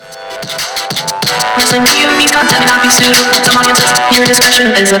Listening to you means content may not be suitable to some audiences. Your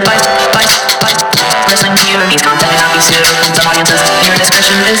discretion is advised. Listening to you means content may not be suitable to some audiences. Your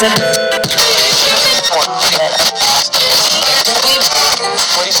discretion is advised.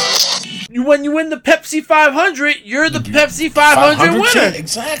 When you win the Pepsi 500, you're the Pepsi 500 winner.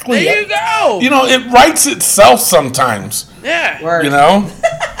 Exactly. There you go. You know, it writes itself sometimes. Yeah. Word. You know?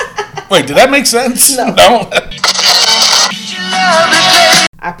 Wait, did that make sense? No.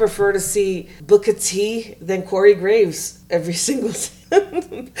 I prefer to see Booker T than Corey Graves every single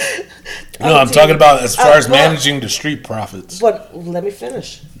season. No, I'm talking about as far as managing the Street Profits. But let me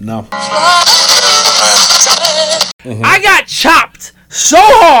finish. No. Mm-hmm. I got chopped so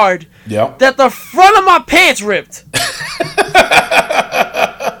hard that the front of my pants ripped. The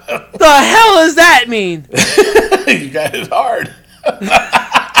hell does that mean? You got it hard.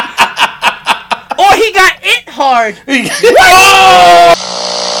 Or he got it hard.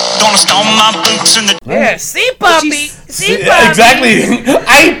 Gonna stomp my boots in the... Yeah, see, puppy. See, puppy. Exactly.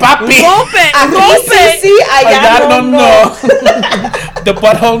 Ay, papi. Rompe. I got no. The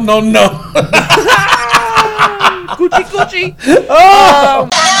butthole, no. Coochie. Oh.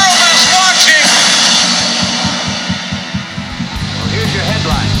 Here's your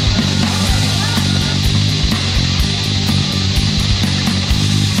headline.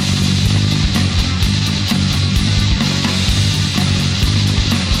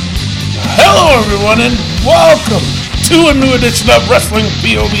 Hello, everyone, and welcome to a new edition of Wrestling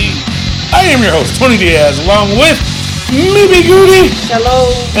POV. I am your host, Tony Diaz, along with Mimi Goody. Hello.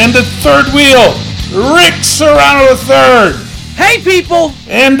 And the third wheel, Rick Serrano III. Hey, people.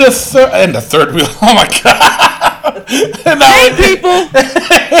 And the third wheel. Oh my God. Hey, people.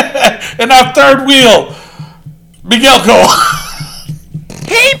 And our third wheel, Miguel Cole.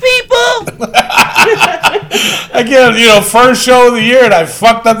 Hey, people. Again, first show of the year, and I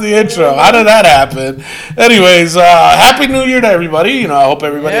fucked up the intro. How did that happen? Anyways, Happy New Year to everybody. I hope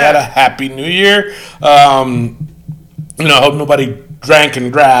everybody had a Happy New Year. I hope nobody drank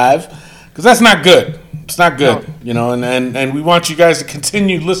and drive, because that's not good. It's not good, and we want you guys to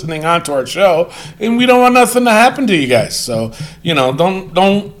continue listening on to our show, and we don't want nothing to happen to you guys. So,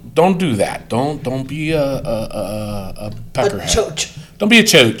 don't do that. Don't be a peckerhead. Choach. Don't be a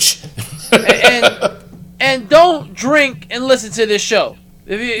choach. and don't drink and listen to this show.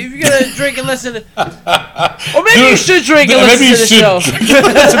 If you're gonna drink and listen to, or maybe you should drink and listen to the show.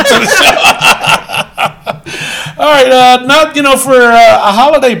 All right, for a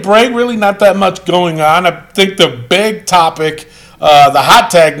holiday break, really not that much going on. I think the big topic, the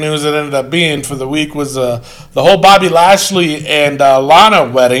hot tag news that ended up being for the week was the whole Bobby Lashley and Lana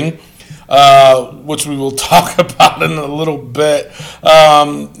wedding. Which we will talk about in a little bit. There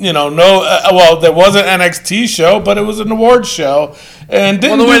was an NXT show, but it was an awards show. And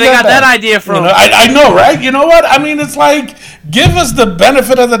didn't where they got that idea from. I know, right? You know what? I mean, it's like, give us the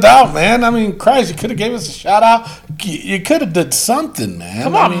benefit of the doubt, man. I mean, Christ, you could have gave us a shout out. You could have did something, man.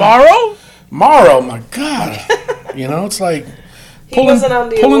 Come on, Morrow, my God. It's like pulling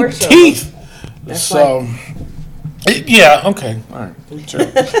teeth. So. Yeah, okay. All right. Sure. All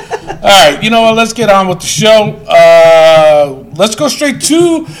right, you know what? Let's get on with the show. Let's go straight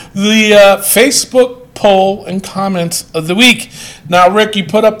to the Facebook poll and comments of the week. Now, Rick, you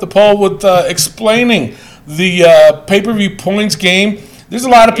put up the poll with explaining the pay-per-view points game. There's a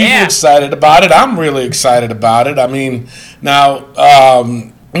lot of people excited about it. I'm really excited about it. I mean, now,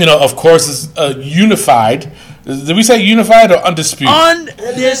 of course, it's unified. Did we say unified or undisputed?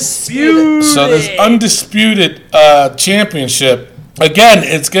 Undisputed. So this undisputed championship, again,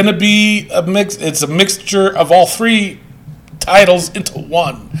 it's going to be a mix. It's a mixture of all three titles into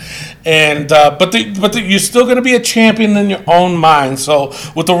one, and but you're still going to be a champion in your own mind. So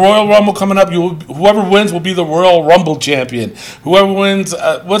with the Royal Rumble coming up, whoever wins will be the Royal Rumble champion. Whoever wins,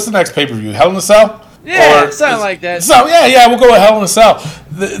 what's the next pay-per-view? Hell in a Cell? Yeah, something like that. So yeah, we'll go with Hell in a Cell.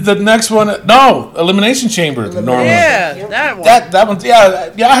 The next one, Elimination Chamber. Normally, yeah, that one. That one,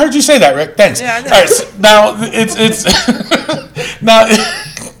 yeah. I heard you say that, Rick. Thanks. Yeah, I know. All right, so now it's now.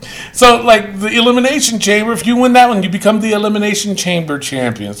 So, like, the Elimination Chamber, if you win that one, you become the Elimination Chamber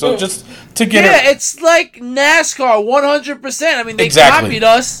champion. So, just to get it's like NASCAR, 100%. I mean, they exactly. copied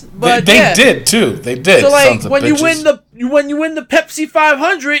us, but they did too. They did. So, like, when you win the Pepsi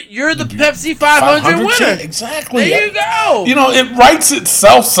 500, you're the Pepsi 500 winner. Exactly. There you go. It writes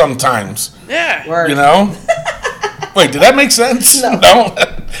itself sometimes. Yeah. Word. Wait, did that make sense? No.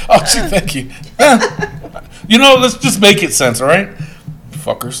 Oh, gee, thank you. Let's just make it sense, all right?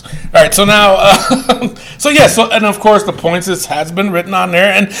 fuckers. All right, so now, and of course the points has been written on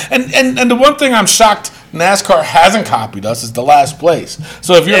there, and the one thing I'm shocked NASCAR hasn't copied us is the last place.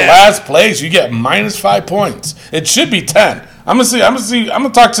 So if you're last place, you get -5 points. It should be 10. I'm gonna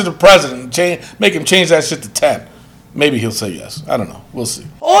talk to the president and make him change that shit to 10. Maybe he'll say yes. I don't know. We'll see.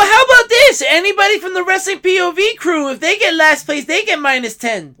 Oh, how about this? Anybody from the Wrestling POV crew, if they get last place, they get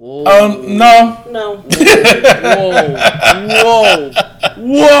 -10. No. No.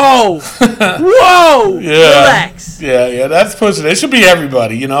 Whoa. Yeah. Relax. Yeah, that's pushing it. It should be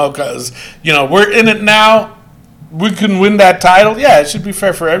everybody, because, we're in it now. We can win that title. Yeah, it should be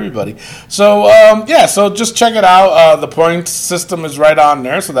fair for everybody. So, so just check it out. The point system is right on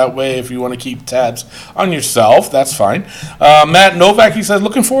there, so that way if you want to keep tabs on yourself, that's fine. Matt Novak, he says,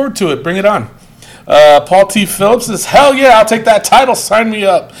 looking forward to it. Bring it on. Paul T. Phillips says, hell yeah, I'll take that title. Sign me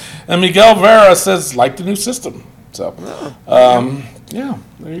up. And Miguel Vera says, like the new system. So, yeah,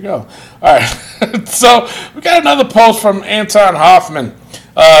 there you go. All right. So, we got another post from Anton Hoffman.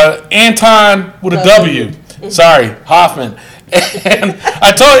 Anton with a W. Sorry, Hoffman. And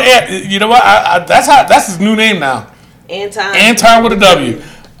I told you know what? That's his new name now. Anton with a W.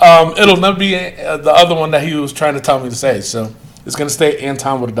 It'll never be the other one that he was trying to tell me to say. So it's gonna stay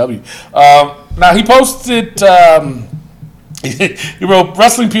Anton with a W. Now he posted. He wrote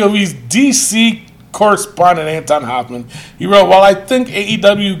Wrestling POV's DC correspondent Anton Hoffman. He wrote, while I think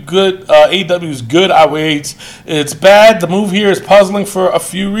AEW is good, I wait. It's bad. The move here is puzzling for a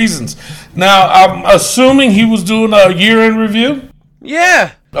few reasons. Now, I'm assuming he was doing a year-end review? Yeah.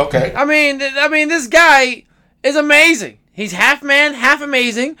 Okay. I mean, this guy is amazing. He's half man, half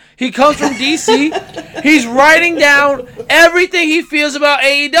amazing. He comes from DC. He's writing down everything he feels about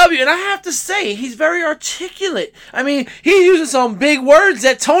AEW. And I have to say, he's very articulate. I mean, he's using some big words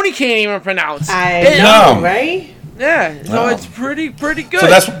that Tony can't even pronounce. I know, right? Yeah, so it's pretty good. So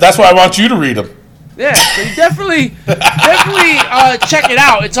that's why I want you to read them. Yeah, so you definitely check it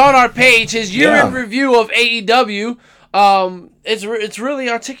out. It's on our page. His year-end review of AEW. It's really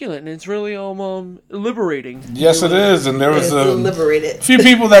articulate and it's really liberating. Yes, it is, and there was a liberated. few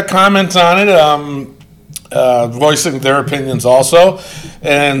people that comment on it, voicing their opinions also,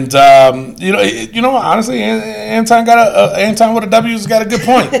 and you know, honestly, Anton with a W's got a good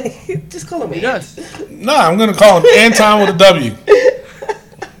point. Just call him. He does. No, I'm gonna call him Anton with a W.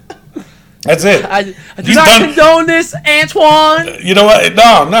 That's it. I do not condone this, Antoine. You know what?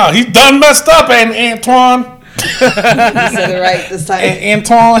 No, he's done messed up, and Antoine. You said it right this time.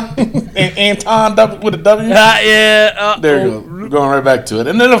 Anton with a W. There you go. We're going right back to it.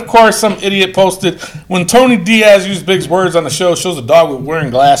 And then, of course, some idiot posted, when Tony Diaz used big words on the show, shows a dog with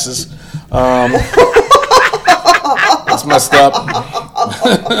wearing glasses. That's messed up.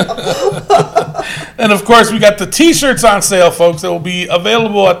 And, of course, we got the T-shirts on sale, folks, that will be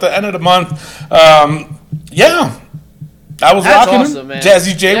available at the end of the month. I was rocking them. Man.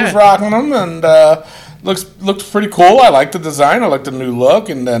 Jazzy J was rocking them, and looks pretty cool. I like the design. I like the new look.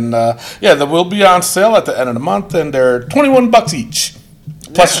 And then, they will be on sale at the end of the month, and they're $21 each,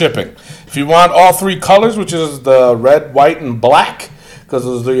 plus shipping. If you want all three colors, which is the red, white, and black, because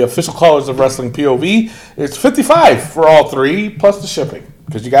those are the official colors of Wrestling POV, it's $55 for all three, plus the shipping,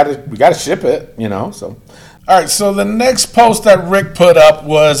 because we gotta ship it, So, all right. So the next post that Rick put up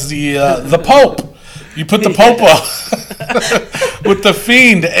was the Pope. You put the Pope up with the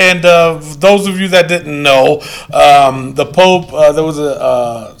Fiend, and those of you that didn't know, the Pope, there was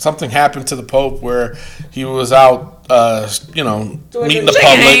something happened to the Pope where he was out, meeting the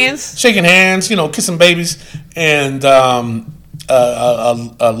public, shaking hands, kissing babies, and a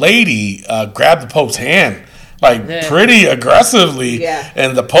lady grabbed the Pope's hand pretty aggressively,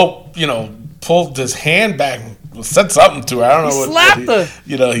 and the Pope, pulled his hand back. Said something to her. I don't know what. Slapped her.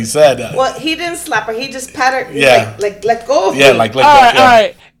 He said. Well, he didn't slap her. He just patted her. Yeah. Like let go of her. Yeah, like let go. All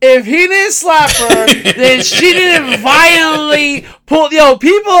right. If he didn't slap her, then she didn't violently pull.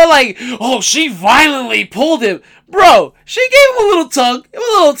 People are like, oh, she violently pulled him. Bro, she gave him a little tug. It was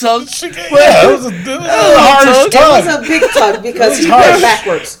a little tug. It was a harsh tug. It was a big tug because he went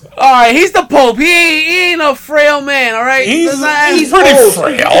backwards. All right, he's the Pope. He ain't a frail man. All right, he's pretty old.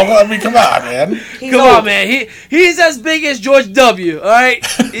 frail. I mean, come on, man. Come on, man. He's as big as George W. All right,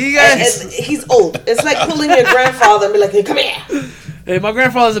 he's old. It's like pulling your grandfather and be like, "Hey, come here." Hey, my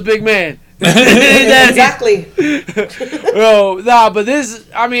grandfather's a big man. Exactly. But this,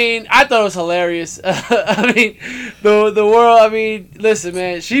 I thought it was hilarious. The world, listen,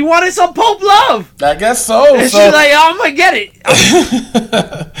 man, she wanted some Pope love. I guess so. And she's like, I'm going to get it.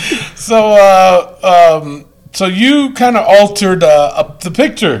 So you kind of altered the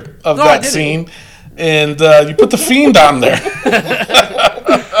picture of that scene, and you put the Fiend on there.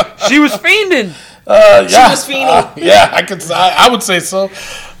 She was fiending. Yeah, was fiending. yeah, I would say so.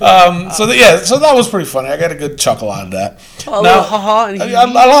 So that was pretty funny. I got a good chuckle out of that. A little ha-ha and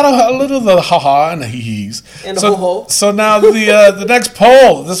a little of the ha-ha and the hee-hees. And the ho-ho. So now the next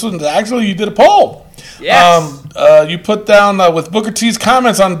poll. This one, actually, you did a poll. Yes. You put down with Booker T's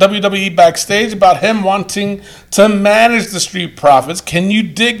comments on WWE Backstage about him wanting to manage the Street Profits. Can you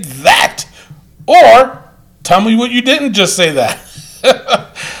dig that? Or tell me what you didn't just say that.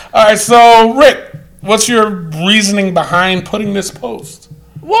 All right, so Rick, what's your reasoning behind putting this post?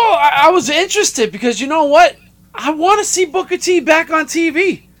 Well, I was interested because you know what? I want to see Booker T back on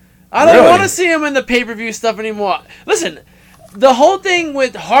TV. I don't want to see him in the pay-per-view stuff anymore. Listen, the whole thing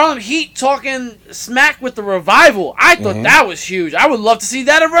with Harlem Heat talking smack with the Revival, I thought that was huge. I would love to see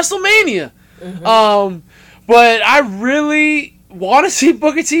that at WrestleMania. But I really want to see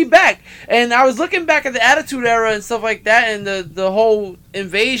Booker T back. And I was looking back at the Attitude Era and stuff like that and the whole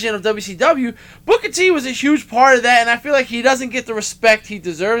invasion of WCW. Booker T was a huge part of that, and I feel like he doesn't get the respect he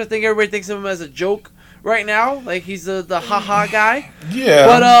deserves. I think everybody thinks of him as a joke right now. Like, he's the ha-ha guy. Yeah.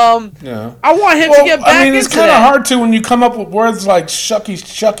 But I want him to get back into I mean, it's kind of hard to when you come up with words like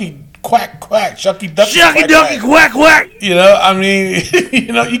shucky, quack, quack, shucky, ducky, Shucky, ducky, quack, quack. You know, I mean,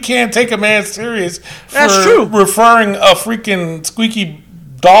 you can't take a man serious for That's true. referring a freaking squeaky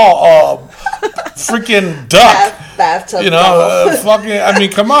doll, freaking duck. Bathtub. Fucking. I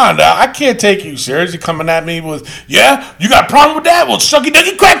mean, come on. I can't take you serious. You're coming at me with, yeah, you got a problem with that? Well, shucky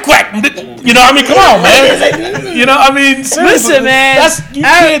ducky quack quack. I mean, come on, man. I mean, seriously. Listen, man. You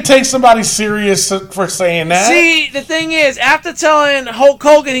can't take somebody serious for saying that. See, the thing is, after telling Hulk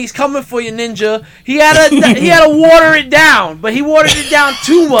Hogan he's coming for you, Ninja, he had to water it down, but he watered it down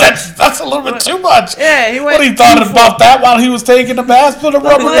too much. That's a little bit too much. Yeah, he went. What, he thought about that while he was taking a bath with a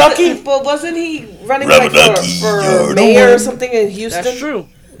rubber ducky? But wasn't he running Rubber like ducky, for mayor or something in Houston? That's true.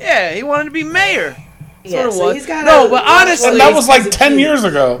 Yeah, he wanted to be mayor. Yeah, so he's got but honestly, and that was like 10 years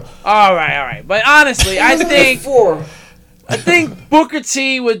ago. All right. But honestly, I think Booker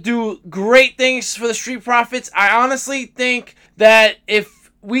T would do great things for the Street Profits. I honestly think that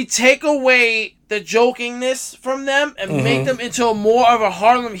if we take away the jokingness from them and make them into a more of a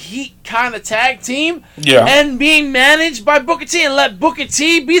Harlem Heat kind of tag team, and being managed by Booker T and let Booker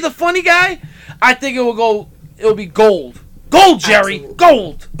T be the funny guy, I think it'll be gold. Gold, Jerry. Absolutely.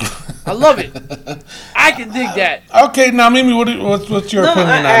 Gold. I love it. I can dig that. Okay, now Mimi, what's your opinion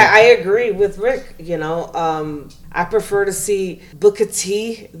on it? I agree with Rick. I prefer to see Booker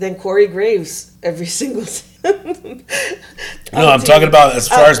T than Corey Graves every single time. No, I'm talking about as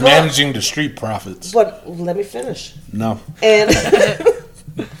far as managing the Street Profits. But let me finish. No. And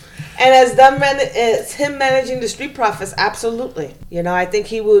as him managing the Street Profits, absolutely. I think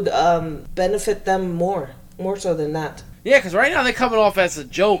he would benefit them more so than that. Yeah, because right now they're coming off as a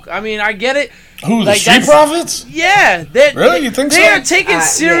joke. I mean, I get it. Who, the Street Profits? Yeah. Really? You think so? They are taken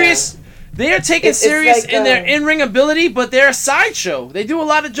serious. Yeah. They are taken serious in their in-ring ability, but they're a sideshow. They do a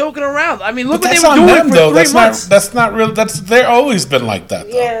lot of joking around. I mean, look what they were doing for 3 months. That's not real. They've always been like that,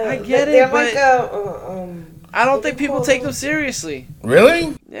 though. Yeah, I get it, but I don't think people take them seriously.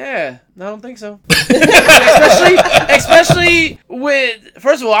 Really? Yeah, I don't think so. especially with,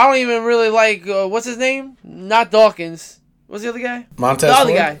 first of all, I don't even really like, what's his name? Not Dawkins. What's the other guy? Montez Ford?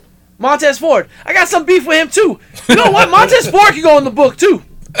 The other guy. Montez Ford. I got some beef with him, too. You know what? Montez Ford can go in the book, too.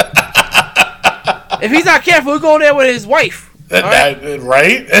 If he's not careful, he'll go there with his wife.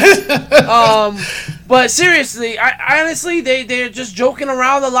 Right? But seriously, I honestly, they're just joking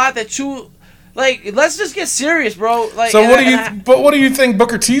around a lot. They're too... Like, let's just get serious, bro. Like, so what do you think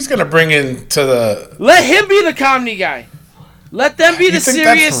Booker T's gonna bring into the? Let him be the comedy guy. Let them be the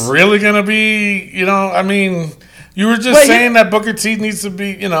serious. That's really gonna be? I mean, you were just saying that Booker T needs to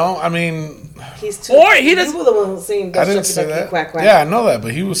be. I mean, he's too. Or he doesn't. You were the one who's saying I didn't say that. Quack, quack. Yeah, I know that,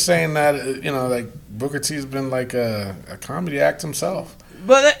 but he was saying that like Booker T's been like a comedy act himself.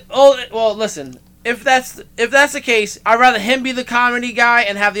 But listen. If that's the case, I'd rather him be the comedy guy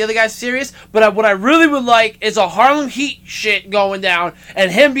and have the other guys serious. But what I really would like is a Harlem Heat shit going down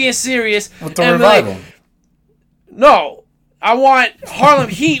and him being serious. With the Revival. No. I want Harlem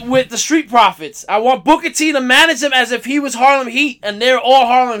Heat with the Street Profits. I want Booker T to manage them as if he was Harlem Heat and they're all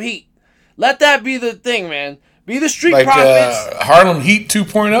Harlem Heat. Let that be the thing, man. Be the Street Profits. Harlem Heat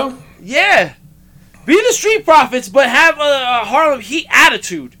 2.0? Yeah. Be the Street Profits, but have a Harlem Heat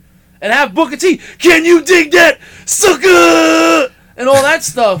attitude. And have Booker T, can you dig that, sucker? And all that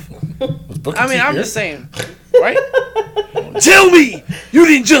stuff. I'm just saying. Right? Tell me, you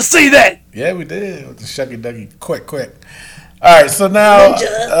didn't just say that. Yeah, we did. With the shucky ducky. Quick. All right, so now,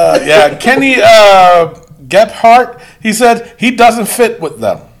 Kenny Gephardt, he said he doesn't fit with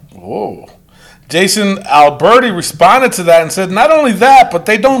them. Oh. Jason Alberti responded to that and said, not only that, but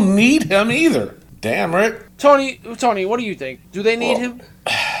they don't need him either. Damn, Rick. Tony, what do you think? Do they need him?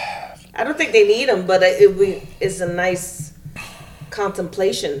 I don't think they need him, but it's a nice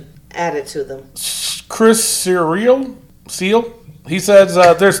contemplation added to them. Chris Seal, he says,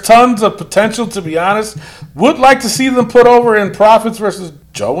 there's tons of potential, to be honest. Would like to see them put over in Profits versus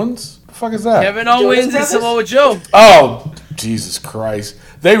Jones. What the fuck is that? Kevin Owens and Samoa Joe. Oh, Jesus Christ.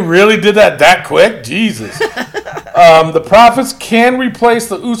 They really did that quick? Jesus. The Profits can replace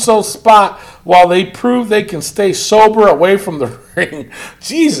the Usos spot while they prove they can stay sober away from the ring.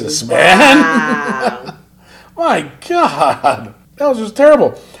 Jesus, man. Wow. My God. That was just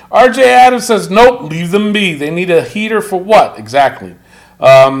terrible. RJ Adams says, nope, leave them be. They need a heater for what? Exactly.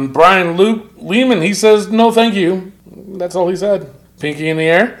 Brian Luke Lehman, he says, no, thank you. That's all he said. Pinky in the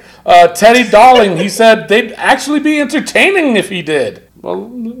air. Teddy Darling, he said, they'd actually be entertaining if he did.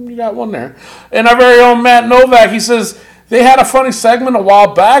 Well, you got one there. And our very own Matt Novak, he says, they had a funny segment a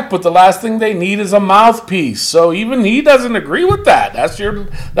while back, but the last thing they need is a mouthpiece. So even he doesn't agree with that. That's your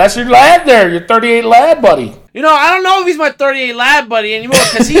lad there, your 38 lad buddy. You know, I don't know if he's my 38 lad buddy anymore,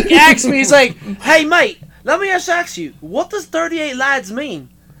 because he asked me, he's like, hey, mate, let me just ask you, what does 38 lads mean?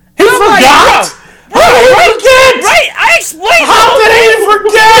 He forgot! Right, I explained How did he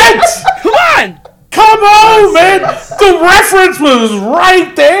forget? Come on! Come on, man! The reference was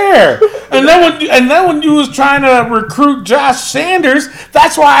right there. And then when you was trying to recruit Josh Sanders,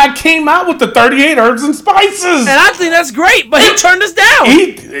 that's why I came out with the 38 herbs and spices. And I think that's great, but he turned us down.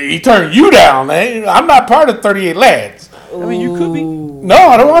 He turned you down, man. I'm not part of 38 lads. I mean, you could be. No,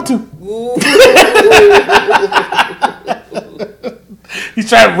 I don't want to.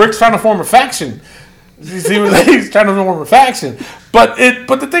 Rick's trying to form a faction. He's trying to form a faction. But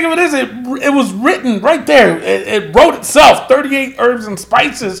the thing of it is, it was written right there. It wrote itself. 38 herbs and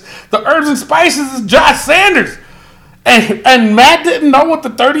spices. The herbs and spices is Josh Sanders. And Matt didn't know what the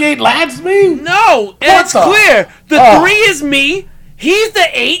 38 lads mean? No, and it's clear. The 3 is me. He's the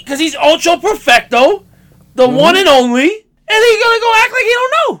 8 because he's Ultra Perfecto, the one and only. And he's going to go act like he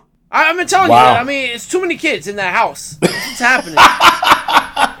don't know. I've been telling you, I mean, it's too many kids in that house. What's happening?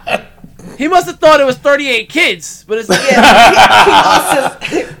 He must have thought it was 38 kids, but it's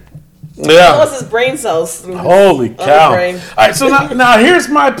he lost his brain cells. Holy cow. All right, so now here's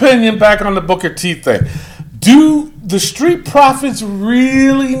my opinion back on the Booker T thing. Do the Street Profits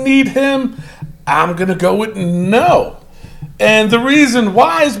really need him? I'm going to go with no. And the reason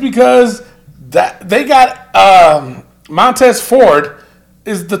why is because they got Montez Ford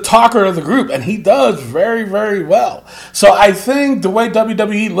is the talker of the group, and he does very, very well. So I think the way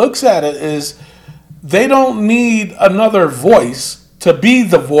WWE looks at it is they don't need another voice to be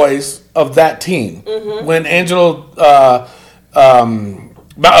the voice of that team. Mm-hmm. When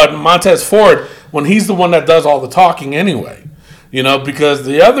Montez Ford, when he's the one that does all the talking anyway. You know, because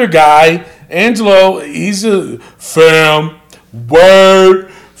the other guy, Angelo, he's a fam,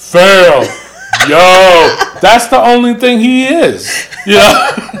 yo, that's the only thing he is. You know?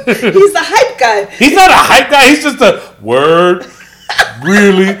 He's the hype guy. He's not a hype guy. He's just a word,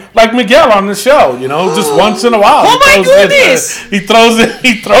 really, like Miguel on the show. You know, just once in a while. Oh my goodness! He throws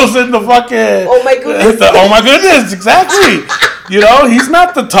in the fucking. Oh my goodness! Oh my goodness! Exactly. You know, he's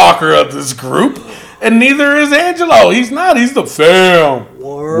not the talker of this group, and neither is Angelo. He's not. He's the fam.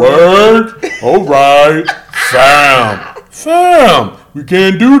 Word. All right, fam. We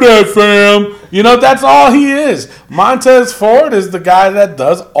can't do that, fam. You know, that's all he is. Montez Ford is the guy that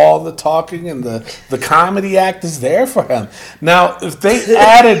does all the talking, and the comedy act is there for him. Now, if they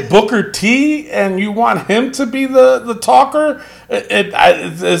added Booker T and you want him to be the talker,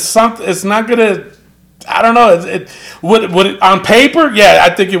 it's not going to... I don't know. Would it on paper? Yeah, I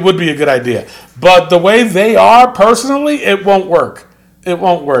think it would be a good idea. But the way they are personally, it won't work. It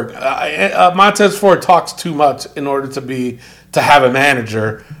won't work. Montez Ford talks too much in order to have a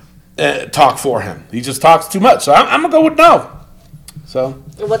manager talk for him. He just talks too much. So I'm going to go with no. So.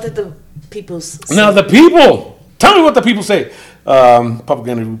 What did the people say? Now, the people. Tell me what the people say.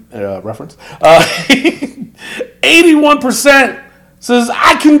 Propaganda reference. 81% says,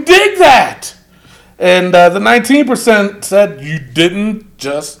 I can dig that. And the 19% said, you didn't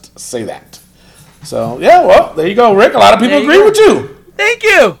just say that. So, yeah, well, there you go, Rick. A lot of people agree with you. Thank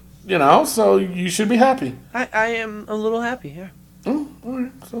you. You know, so you should be happy. I am a little happy here. Oh, all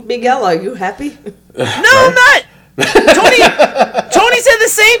right. So. Miguel, are you happy? No, I'm not. Tony said the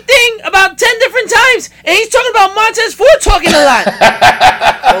same thing about 10 different times, and he's talking about Montez Ford talking a lot.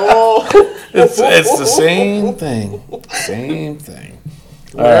 It's the same thing. Same thing.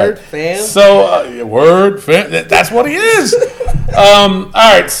 Word, fam. So, word, fam. That's what he is. All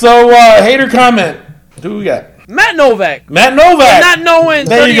right, so hater comment. Who we got? Matt Novak. Matt Novak. Not knowing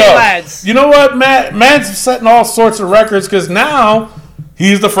There 38 you go. lads. You know what, Matt's setting all sorts of records because now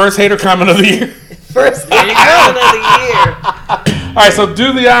he's the first hater comment of the year. First hater comment of the year. All right, so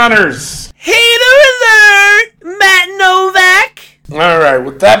do the honors. Hater alert, Matt Novak. All right,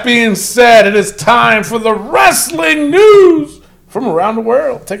 with that being said, it is time for the wrestling news from around the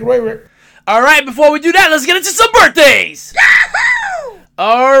world. Take it away, Rick. All right, before we do that, let's get into some birthdays.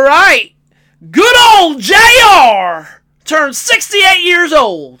 All right. Good old JR turned 68 years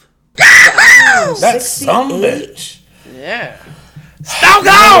old. That's some 68. bitch. Yeah. Stone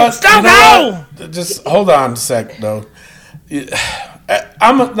Cold! Stone Cold! Just hold on a sec, though.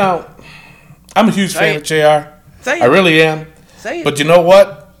 I'm a huge fan of JR. Say I it. really am. Say it. But you know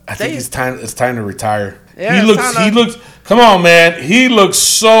what? I think Say it's time to retire. Yeah, he looks come on, man. He looks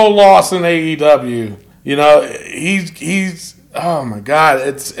so lost in AEW. You know, he's oh my God,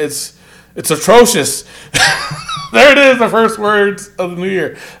 it's atrocious. There it is, the first words of the new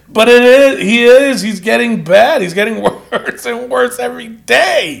year. But he's getting bad. He's getting worse and worse every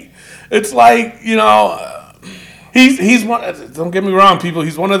day. It's like, you know, he's one, don't get me wrong, people,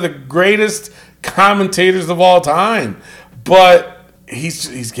 he's one of the greatest commentators of all time. But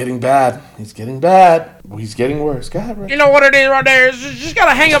he's getting bad. He's getting bad. He's getting worse. Go ahead, Rick. You know what it is right there? Is just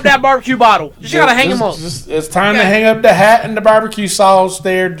gotta hang up that barbecue bottle. Just gotta hang him up. It's time to hang up the hat and the barbecue sauce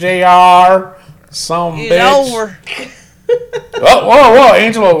there, JR. Some It's bitch. over. Oh, whoa.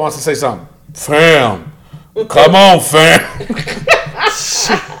 Angelo wants to say something. Fam. Come on, fam.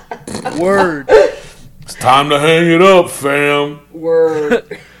 Word. It's time to hang it up, fam. Word.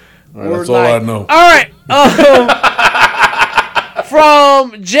 All right, that's all I know. All right.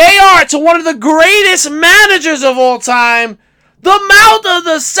 From JR to one of the greatest managers of all time, the Mouth of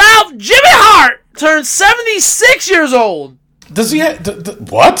the South, Jimmy Hart, turned 76 years old. Does he have...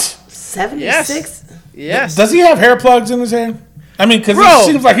 what? 76? Yes. Does he have hair plugs in his hair? I mean, because Bro. it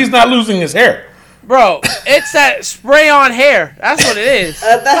seems like he's not losing his hair. Bro, it's that spray on hair. That's what it is.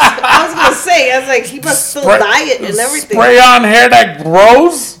 I was going to say, I was like, he must still dye it and everything. Spray on hair that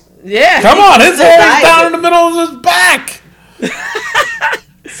grows? Yeah. Come on, his still hair dyes is down it. in the middle of his back.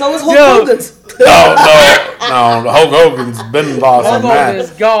 So is Hulk Yo. Hogan's. No. Hulk Hogan's been lost on Hulk Hogan is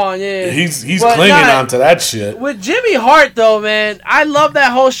that. gone, yeah. He's But clinging not- onto that shit. With Jimmy Hart, though, man, I love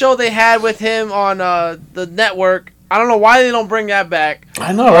that whole show they had with him on the network. I don't know why they don't bring that back.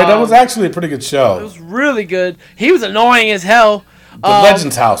 I know, right? That was actually a pretty good It show. was really good. He was annoying as hell. The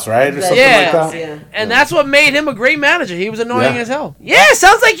Legends House, right? Or something yeah. like that? Yeah. And that's what made him a great manager. He was annoying Yeah. as hell. Yeah,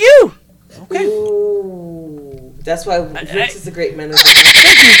 sounds like you. Okay. Ooh. That's why Vince is a great manager.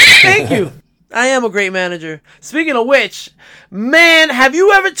 Thank you. I am a great manager. Speaking of which, man, have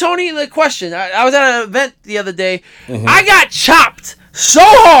you ever, Tony, the question. I was at an event the other day. Mm-hmm. I got chopped so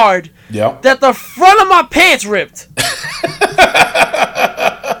hard Yep. that the front of my pants ripped. The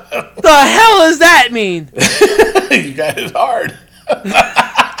hell does that mean? You got it hard.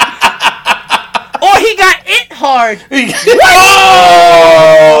 Or he got it hard.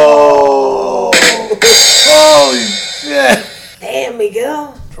 Oh! Holy shit. Damn,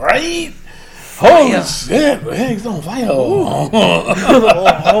 Miguel. Right? Holy shit. Man, he's on fire.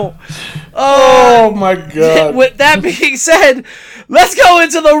 Oh my God. With that being said, let's go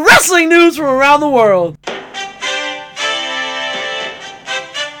into the wrestling news from around the world.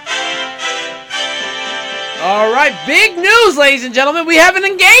 All right, big news, ladies and gentlemen. We have an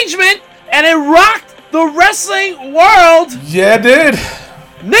engagement, and it rocked the wrestling world. Yeah, it did.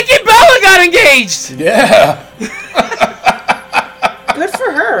 Nikki Bella got engaged. Yeah. Good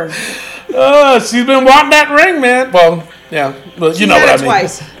for her. She's been wanting that ring, man. Well, yeah. Well, you know She what I had mean. it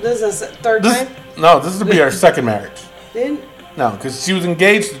twice. This is a third time? This will be her second marriage. Didn't? No, because she was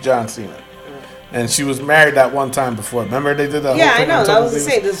engaged to John Cena. And she was married that one time before. Remember they did that Yeah, whole I thing know. on That Total was to Divas?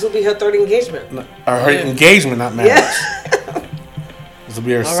 say, this will be her third engagement. Or her engagement, not marriage. Yeah. This will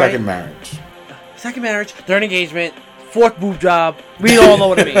be her second marriage. Second marriage, third engagement, fourth boob job. We all know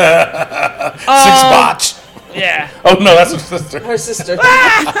what it means. Six botch. Yeah. Oh, no, that's her sister. Her sister.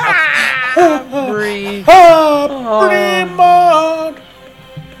 Brie. Pretty much.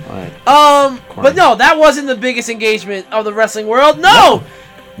 But no, that wasn't the biggest engagement of the wrestling world. No!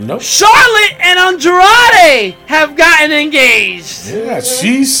 Nope. Charlotte and Andrade have gotten engaged. Yeah,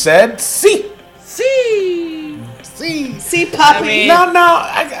 she said see. See. See, Poppy. I mean- No,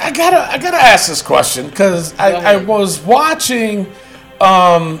 I gotta ask this question because I was watching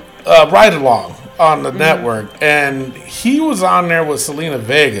Ride Along on the network and he was on there with Selena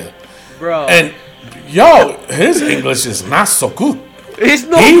Vega Bro. and yo, his English is not so good. It's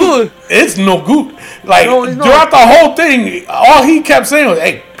no good. It's no good. Like No, it's not. throughout the whole thing, all he kept saying was,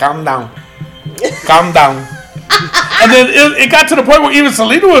 "Hey, calm down, calm down." And then it got to the point where even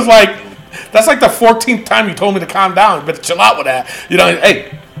Selena was like, "That's like the 14th time you told me to calm down. You better chill out with that." You know,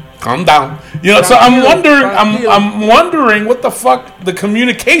 hey, calm down. You know, so I'm wondering what the fuck the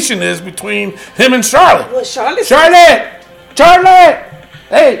communication is between him and Charlotte. Well, Charlotte,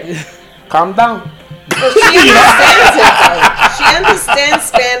 Hey, calm down. well, she understands it though. She understands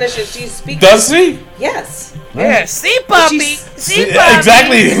Spanish and she speaks. Does he? Yes. Yeah, sí, papi. She's- Sí, papi.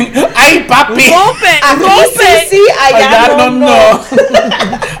 Exactly. Ay, papi. Rompe, Aquí rompe. sí, allá no.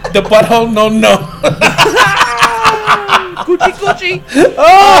 The butthole, no. Coochie, coochie.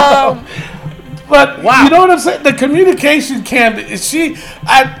 But Wow. you know what I'm saying? The communication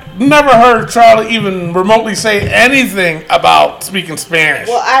I've never heard Charlie even remotely say anything about speaking Spanish.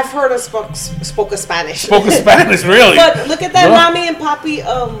 Well, I've heard her spoke Spanish. Spoken Spanish, really. But look at that Really? mommy and poppy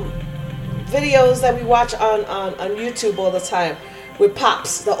videos that we watch on YouTube all the time with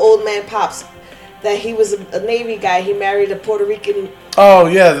Pops, the old man Pops. That he was a Navy guy. He married a Puerto Rican Oh,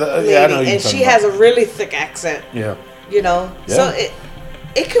 yeah. lady, I know what you're and talking she about. has a really thick accent. Yeah. You know, Yeah. so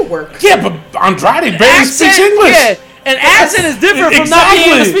it could work. Yeah, but Andrade barely speaks English. Yeah, an accent is different from not being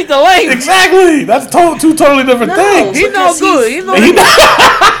able to speak the language. Exactly. That's two totally different No. things. He know Because good. he's- He know He, good.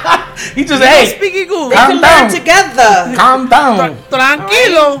 he just, He hey, speaking good. They Calm can down. learn together. calm down.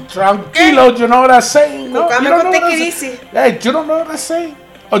 Tranquilo. Tranquilo, you know what I say? No, Porque you me don't know conté what I que say? dice. Hey, you don't know what I say?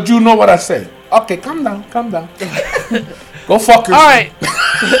 Or do you know what I say? Okay, calm down. Go fuck yourself. All right.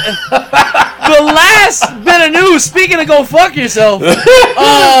 The last bit of news. Speaking of go fuck yourself,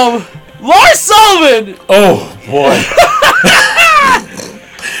 Lars Sullivan. Oh, boy.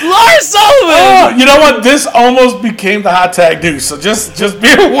 Lars Sullivan. Oh, you know what? This almost became the hot tag news, so just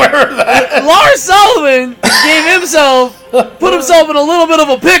be aware of that. Lars Sullivan put himself in a little bit of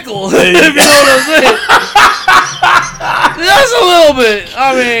a pickle. If you know what I'm saying. Just a little bit.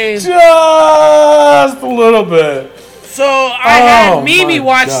 I mean, Just a little bit. so I had my Mimi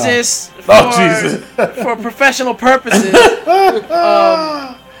watch God. this Oh, Jesus. for professional purposes.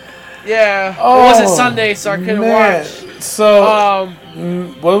 Yeah, it Oh, wasn't Sunday, so I couldn't Man. watch. So,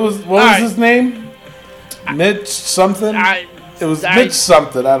 what was right. his name? Mitch something? It was I- Mitch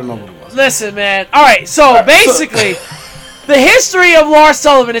something. I don't know what it was. Listen, man. All right, so basically, the history of Lars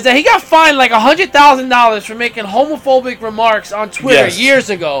Sullivan is that he got fined like $100,000 for making homophobic remarks on Twitter Yes. years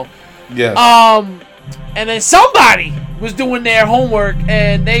ago. Yes. And then somebody was doing their homework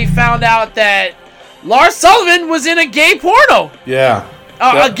and they found out that Lars Sullivan was in a gay porno, yeah.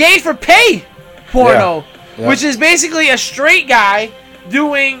 a gay for pay porno, Yeah. which is basically a straight guy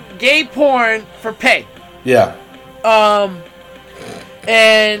doing gay porn for pay. Yeah.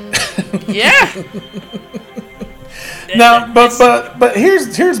 And yeah. Now, but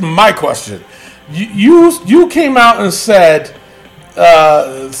here's my question. You came out and said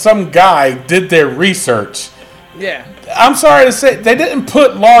some guy did their research. Yeah. I'm sorry to say they didn't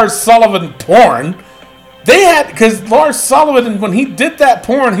put Lars Sullivan porn. They had, because Lars Sullivan, when he did that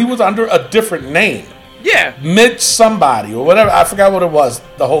porn, he was under a different name, Yeah. Mitch somebody or whatever. I forgot what it was.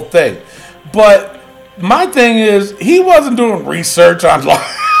 The whole thing. But my thing is, he wasn't doing research on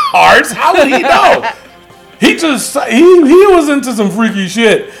Lars. How would he know? He just he was into some freaky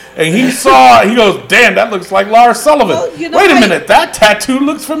shit, and he saw. He goes, "Damn, that looks like Lars Sullivan." Well, you know Wait a how minute, that tattoo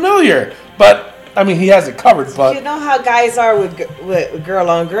looks familiar. But I mean, he has it covered. But You know how guys are with girl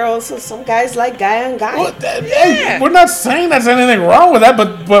on girl, so some guys like guy on guy. well, hey, we're not saying there's anything wrong with that.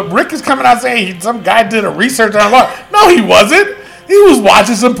 But Rick is coming out saying some guy did a research on Lars. No, he wasn't. He was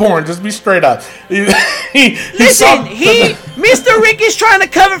watching some porn. Just be straight up. He Listen, Mr. Rick is trying to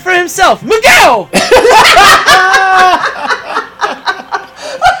cover for himself. Miguel!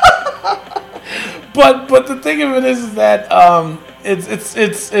 But the thing of it is that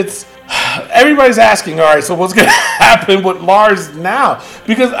it's everybody's asking, all right, so what's going to happen with Lars now?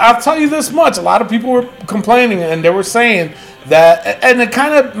 Because I'll tell you this much, a lot of people were complaining and they were saying that, and it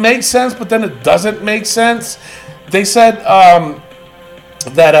kind of makes sense, but then it doesn't make sense. They said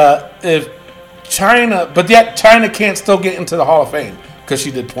that if China, but yet China can't still get into the Hall of Fame because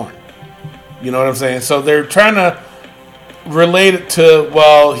she did porn. You know what I'm saying? So they're trying to relate it to,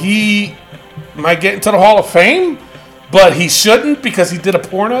 well, he might get into the Hall of Fame, but he shouldn't because he did a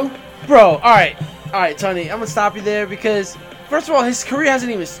porno. Bro, alright, Tony, I'm gonna stop you there because, first of all, his career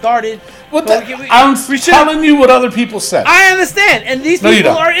hasn't even started. What But the? we I'm should've- telling you what other people said. I understand, and these No, you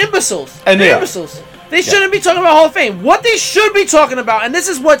people don't. are imbeciles. And they They're are. imbeciles. They shouldn't be talking about Hall of Fame. What they should be talking about, and this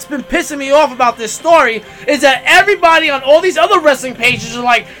is what's been pissing me off about this story, is that everybody on all these other wrestling pages are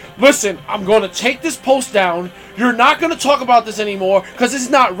like, listen, I'm going to take this post down. You're not going to talk about this anymore because it's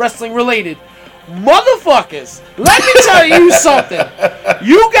not wrestling related. Motherfuckers, let me tell you something.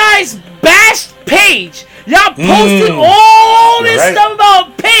 You guys bashed Paige. Y'all posted all this stuff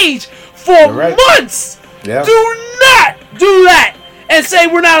about Paige for months. Yeah. Do not do that and say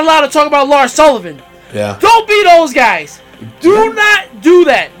we're not allowed to talk about Lars Sullivan. Yeah. Don't be those guys. Do not do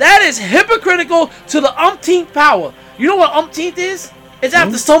that. That is hypocritical to the umpteenth power. You know what umpteenth is? It's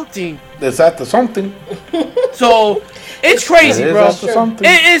after something. It's after something. So, it's crazy, bro.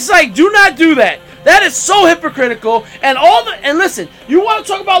 It's like, do not do that. That is so hypocritical. And listen, you want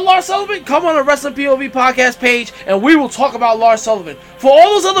to talk about Lars Sullivan? Come on the Wrestling POV podcast page, and we will talk about Lars Sullivan. For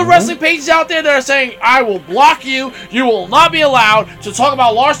all those other wrestling pages out there that are saying, I will block you, you will not be allowed to talk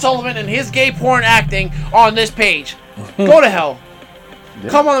about Lars Sullivan and his gay porn acting on this page. Go to hell. Yeah.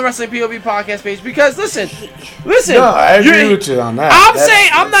 Come on the Wrestling POV podcast page because listen. No, I agree with you on that.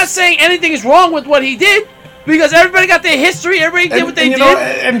 I'm not saying anything is wrong with what he did because everybody got their history. Everybody did what they did.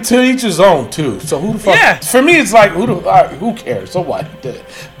 And to each his own too. So who the fuck? Yeah. For me, it's like who cares? So what? He did it.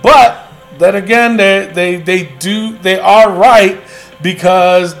 But then again, they are right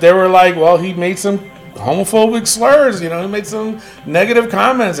because they were like, well, he made some homophobic slurs. He made some negative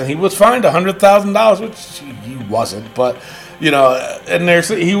comments, and he was fined $100,000, which he wasn't, but. And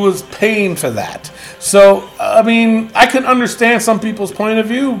he was paying for that. So, I mean, I can understand some people's point of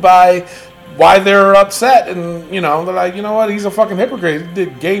view by why they're upset. And, they're like, you know what? He's a fucking hypocrite. He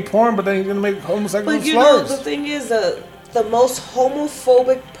did gay porn, but then he's going to make homosexual slurs. The thing is, the most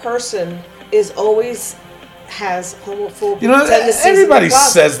homophobic person has homophobic tendencies. Everybody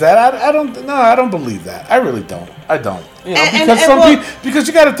says that. I don't believe that. I really don't. I don't. Because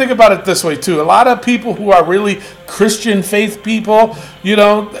you got to think about it this way too. A lot of people who are really Christian faith people,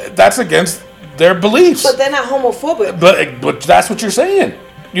 that's against their beliefs. But they're not homophobic. But that's what you're saying.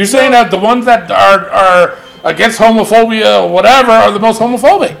 You're saying that the ones that are against homophobia or whatever are the most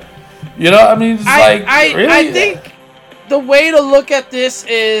homophobic. I mean, it's I think the way to look at this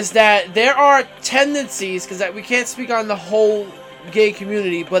is that there are tendencies, because we can't speak on the whole gay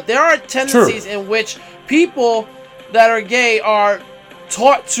community, but there are tendencies in which people that are gay are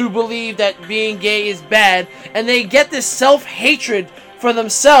taught to believe that being gay is bad, and they get this self-hatred for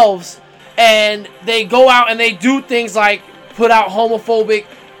themselves, and they go out and they do things like put out homophobic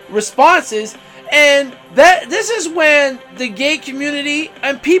responses, and this is when the gay community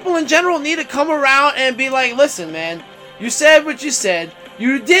and people in general need to come around and be like, listen, man, you said what you said,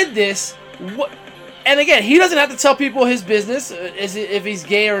 you did this, and again, he doesn't have to tell people his business, if he's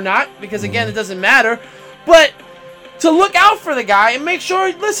gay or not, because again, it doesn't matter, but to look out for the guy and make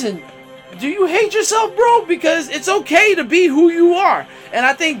sure, listen, do you hate yourself, bro? Because it's okay to be who you are. And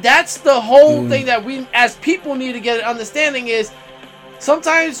I think that's the whole thing that we as people need to get an understanding is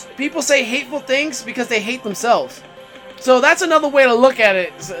sometimes people say hateful things because they hate themselves. So that's another way to look at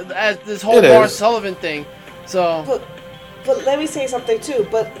it, as this whole Lars Sullivan thing. So, but let me say something too.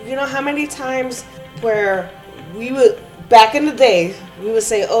 But you know how many times where we would, back in the day, we would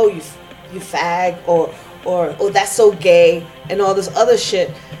say, oh, you fag, or oh, that's so gay, and all this other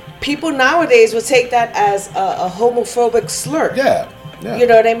shit. People nowadays would take that as a homophobic slur. Yeah. You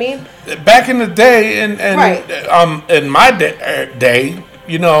know what I mean? Back in the day, in my day,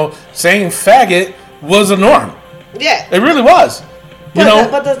 saying faggot was a norm. Yeah. It really was.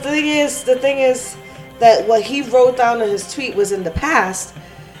 But the thing is that what he wrote down in his tweet was in the past,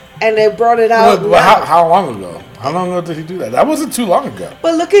 and they brought it out. Well, how long ago? How long ago did he do that? That wasn't too long ago.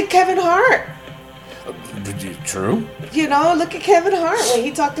 But look at Kevin Hart. True. Look at Kevin Hart when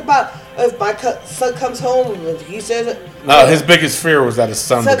he talked about if my son comes home, he says. No, his biggest fear was that his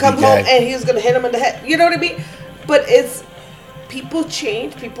son would come be gay. home and he was going to hit him in the head. You know what I mean? But it's people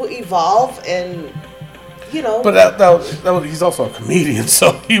change, people evolve, and But that was, he's also a comedian,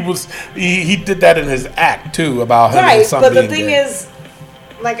 so he did that in his act too about him and his son being gay. But the thing is,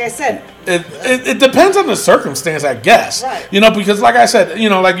 like I said, it depends on the circumstance, I guess. Right. Because like I said,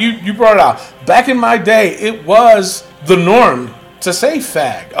 like you brought it out. Back in my day, it was the norm to say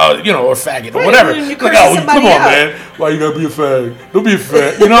fag, or faggot, or whatever. Come on, man. Why you gotta be a fag? Don't be a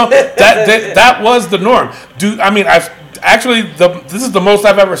fag. That was the norm. This is the most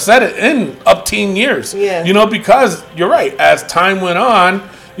I've ever said it in up teen years. Yeah. Because you're right. As time went on,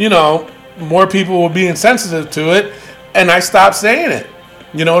 more people were being sensitive to it, and I stopped saying it.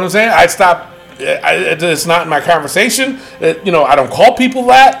 You know what I'm saying? I stopped. It's not in my conversation. I don't call people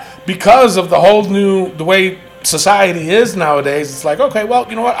that because of the way society is nowadays. It's like, okay, well,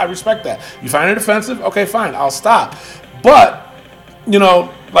 you know what? I respect that. You find it offensive? Okay, fine. I'll stop. But,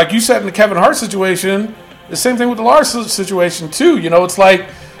 like you said in the Kevin Hart situation, the same thing with the Lars situation too. It's like,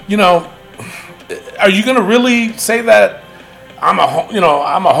 you know, are you gonna really say that I'm a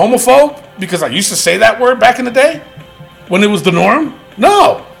homophobe because I used to say that word back in the day when it was the norm?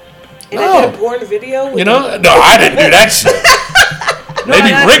 No. And I did a porn video. With No, I didn't do that shit.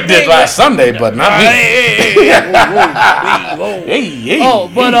 Maybe Rick did last Sunday, but not me. Hey,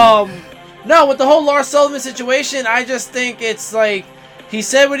 no, with the whole Lars Sullivan situation, I just think it's like he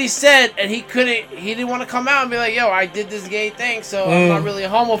said what he said, and he didn't want to come out and be like, "Yo, I did this gay thing, so I'm not really a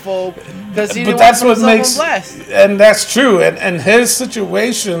homomophobe," because he didn't want to put himself on blast. And that's true, and his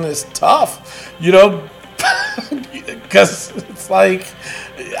situation is tough, you know, because it's like,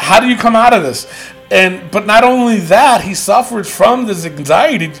 how do you come out of this? But not only that, he suffered from this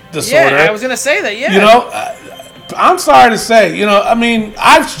anxiety disorder. Yeah, I was gonna say that. Yeah, you know, I'm sorry to say, you know, I mean,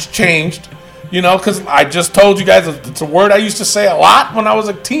 I've changed, you know, because I just told you guys it's a word I used to say a lot when I was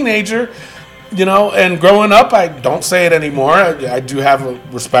a teenager, you know, and growing up, I don't say it anymore. I do have a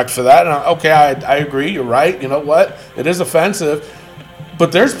respect for that. And I agree. You're right. You know what? It is offensive.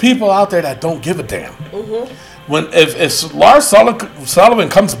 But there's people out there that don't give a damn. Mm-hmm. If Lars Sullivan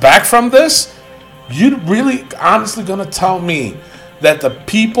comes back from this, you really honestly going to tell me that the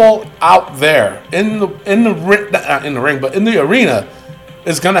people out there in the arena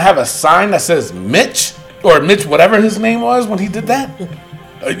is going to have a sign that says Mitch or Mitch, whatever his name was when he did that?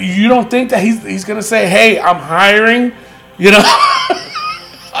 You don't think that he's going to say, "Hey, I'm hiring," you know?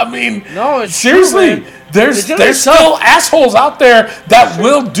 I mean, no, it's seriously, true, there's still assholes out there that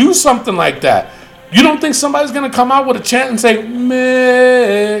will do something like that. You don't think somebody's going to come out with a chant and say,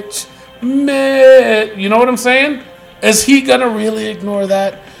 "Mitch, Mitch," you know what I'm saying? Is he going to really ignore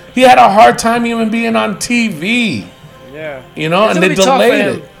that? He had a hard time even being on TV. Yeah. You know, and they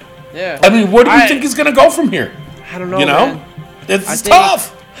delayed it. Yeah. I mean, where do you think he's going to go from here? I don't know, you know? man. It's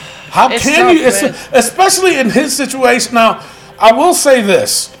tough. How can you, especially in his situation? Now, I will say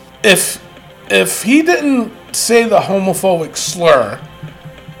this: if he didn't say the homophobic slur,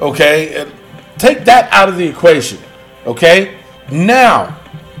 okay, take that out of the equation, okay. Now,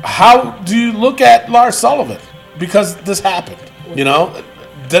 how do you look at Lars Sullivan because this happened? You know,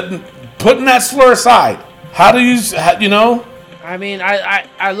 putting that slur aside, how do you know? I mean,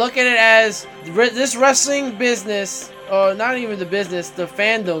 I look at it as this wrestling business, or not even the business, the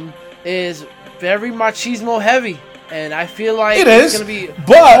fandom is very machismo heavy, and I feel like it's going to be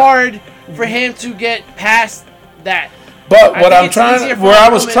hard for him to get past that. But what I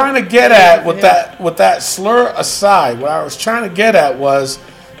was trying to get at with that slur aside, what I was trying to get at was,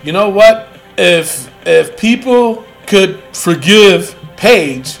 you know what? If people could forgive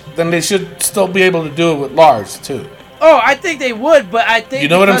Paige, then they should still be able to do it with Lars too. Oh, I think they would, but I think you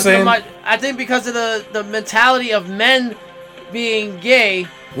know what I'm saying. I think because of the mentality of men being gay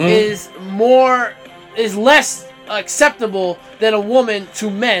is less acceptable than a woman to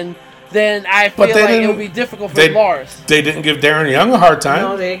men. Then I feel like it would be difficult for Lars. They didn't give Darren Young a hard time.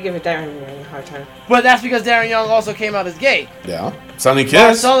 No, they didn't give Darren Young a hard time. But that's because Darren Young also came out as gay. Yeah, Sonny Kiss.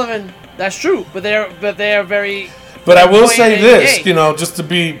 Lars Sullivan, that's true, but they are very. But I will say this, gay. You know, just to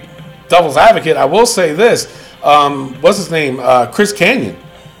be devil's advocate, I will say this. What's his name? Chris Kanyon.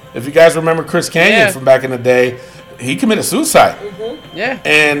 If you guys remember Chris Kanyon from back in the day, he committed suicide. Mm-hmm. Yeah.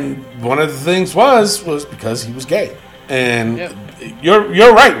 And one of the things was because he was gay. And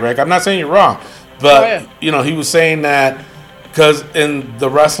you're right, Rick. I'm not saying you're wrong, but you know, he was saying that because in the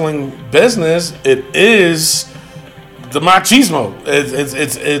wrestling business, it is the machismo.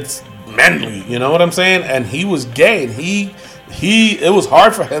 It's manly. You know what I'm saying? And he was gay, and it was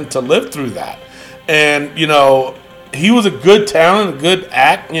hard for him to live through that. And you know, he was a good talent, a good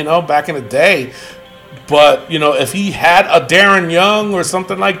act. You know, back in the day. But you know, if he had a Darren Young or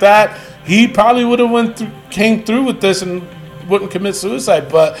something like that, he probably would have came through with this and wouldn't commit suicide.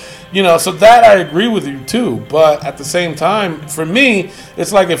 But you know, so that I agree with you too. But at the same time, for me,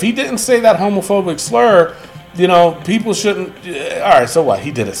 it's like if he didn't say that homophobic slur, you know, people shouldn't. All right, so what?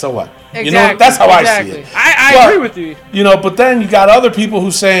 He did it. So what? Exactly, you know, that's how I see it. I agree with you. You know, but then you got other people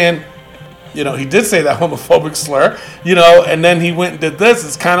who saying, you know, he did say that homophobic slur. You know, and then he went and did this.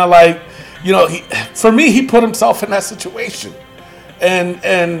 It's kind of like, you know, for me, he put himself in that situation.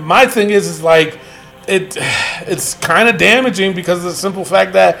 And my thing is like it's kind of damaging because of the simple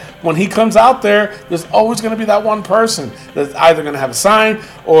fact that when he comes out there, there's always going to be that one person that's either going to have a sign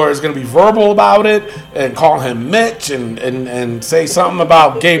or is going to be verbal about it and call him Mitch and say something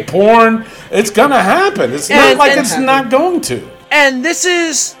about gay porn. It's going to happen. It's not like it's not going to. And this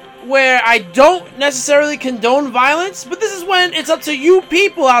is where I don't necessarily condone violence, but this is when it's up to you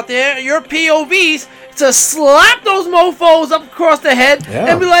people out there, your POVs, to slap those mofos up across the head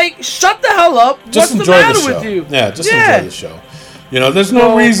and be like, shut the hell up. Just What's the matter with you? Yeah, just enjoy the show. There's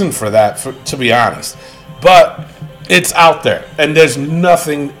no reason for that, to be honest. But it's out there, and there's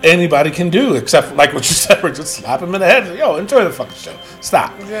nothing anybody can do except, like what you said, we're just slap him in the head. Yo, enjoy the fucking show.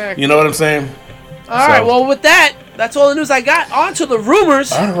 Stop. Exactly. You know what I'm saying? All right. Well, with that, that's all the news I got. On to the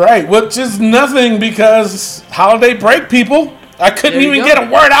rumors. All right, which is nothing because holiday break, people. I couldn't even get a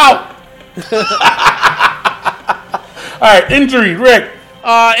word out. All right, injury, Rick.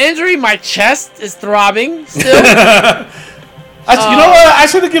 Injury, my chest is throbbing still. You know what? I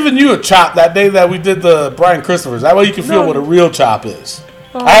should have given you a chop that day that we did the Brian Christophers. That way you can feel what a real chop is.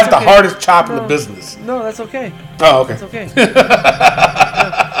 Oh, I have the hardest chop in the business. No, that's okay. Oh, okay. That's okay. No,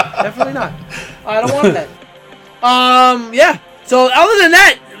 definitely not. I don't want that. Yeah. So other than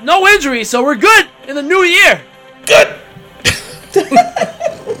that, no injuries, so we're good in the new year. Good.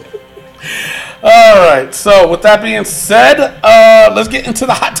 All right. So with that being said, let's get into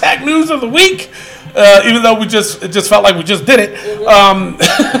the hot tag news of the week. Even though it just felt like we just did it.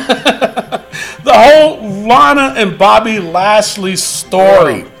 The whole Lana and Bobby Lashley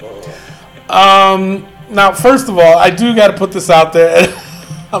story. Now, first of all, I do got to put this out there.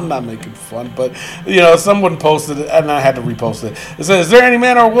 I'm not making fun, but someone posted it, and I had to repost it. It says, "Is there any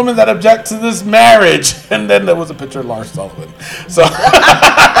man or woman that objects to this marriage?" And then there was a picture of Lars Sullivan. So,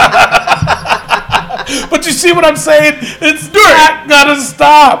 but you see what I'm saying? It's not gonna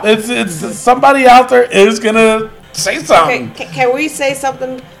stop. It's somebody out there is gonna say something. Okay, can we say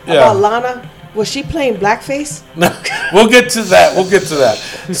something about Lana? Was she playing blackface? No, we'll get to that.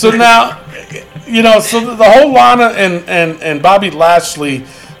 So now, so the whole Lana and Bobby Lashley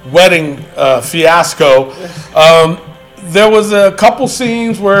wedding fiasco. There was a couple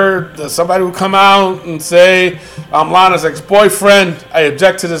scenes where somebody would come out and say, "I'm Lana's ex-boyfriend. I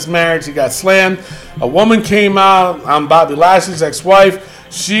object to this marriage." He got slammed. A woman came out. "I'm Bobby Lashley's ex-wife."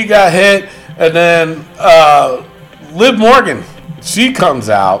 She got hit, and then Liv Morgan, she comes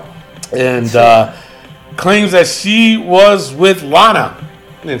out and claims that she was with Lana,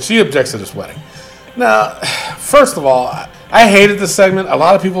 and she objects to this wedding. Now, first of all, I hated this segment. A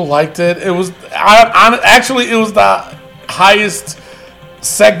lot of people liked it. It was it was the highest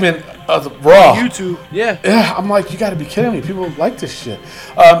segment of the Raw. YouTube, yeah. Yeah, I'm like, you got to be kidding me. People like this shit.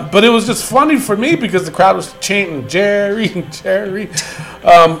 But it was just funny for me because the crowd was chanting Jerry, Jerry.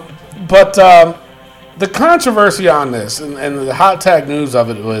 But the controversy on this and the hot tag news of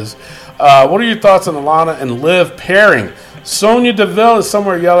it was, what are your thoughts on the Lana and Liv pairing? Sonya Deville is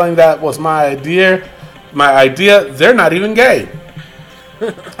somewhere yelling that was my idea. They're not even gay.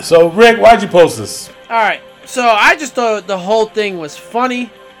 So, Rick, why'd you post this? All right. So I just thought the whole thing was funny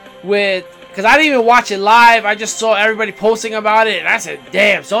because I didn't even watch it live. I just saw everybody posting about it, and I said,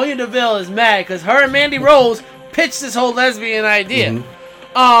 damn, Sonya Deville is mad because her and Mandy Rose pitched this whole lesbian idea.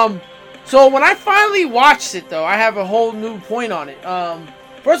 Mm-hmm. So when I finally watched it, though, I have a whole new point on it.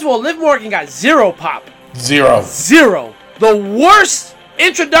 First of all, Liv Morgan got zero pop. Zero. The worst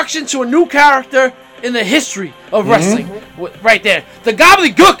introduction to a new character in the history of wrestling. Right there. The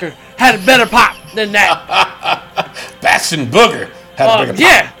Gobbledygooker had a better pop than that. Bastion Booger had a bigger pop.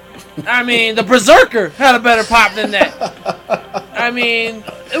 Yeah. I mean, the Berserker had a better pop than that. I mean,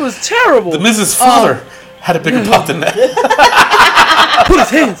 it was terrible. The Mrs. Fuller had a bigger pop than that. Put his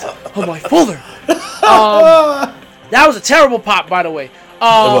hands on my Fuller. That was a terrible pop, by the way. It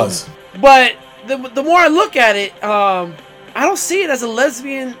was. But the more I look at it, I don't see it as a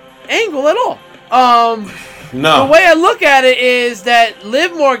lesbian angle at all. No. The way I look at it is that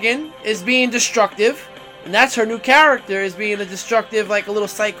Liv Morgan is being destructive, and that's her new character, is being a destructive, like a little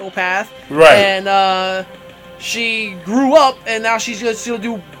psychopath. Right. And she grew up, and now she's going to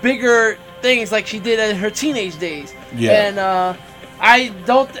do bigger things like she did in her teenage days. Yeah.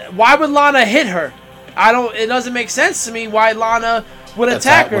 And why would Lana hit her? It doesn't make sense to me why Lana would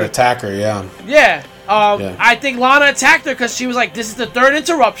attack her. Would attack her, yeah. Yeah. I think Lana attacked her because she was like, this is the third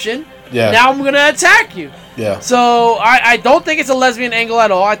interruption. Yeah. Now I'm going to attack you. Yeah. So I don't think it's a lesbian angle at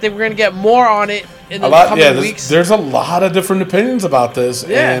all. I think we're going to get more on it in the coming weeks. There's a lot of different opinions about this.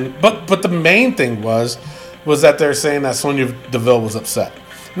 Yeah. But the main thing was that they're saying that Sonya Deville was upset.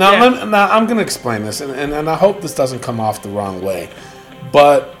 Now, I'm going to explain this, and I hope this doesn't come off the wrong way.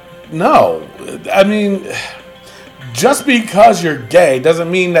 But no, I mean, just because you're gay doesn't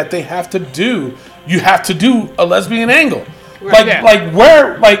mean that you have to do a lesbian angle.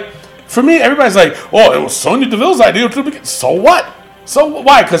 Right. For me, everybody's like, oh, it was Sonya Deville's idea. So what? So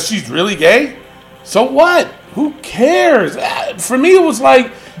why? Because she's really gay? So what? Who cares? For me, it was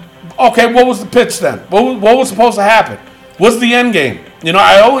like, okay, what was the pitch then? What was supposed to happen? What's the end game?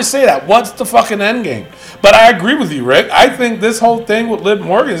 I always say that. What's the fucking end game? But I agree with you, Rick. I think this whole thing with Liv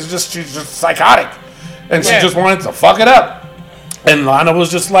Morgan is she's just psychotic. And she just wanted to fuck it up. And Lana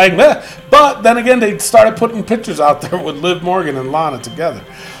was just like, meh. But then again, they started putting pictures out there with Liv Morgan and Lana together.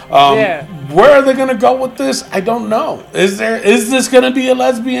 Where are they going to go with this? I don't know. Is this going to be a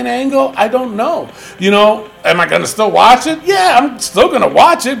lesbian angle? I don't know. You know, am I going to still watch it? Yeah, I'm still going to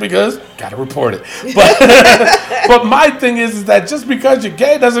watch it because got to report it. But but my thing is that just because you're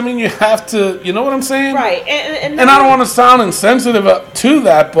gay doesn't mean you have to. You know what I'm saying? Right. And I don't want to sound insensitive to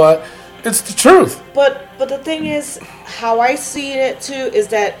that, but it's the truth. But the thing is, how I see it too is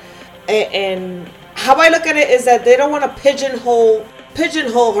that, and how I look at it is that they don't want to pigeonhole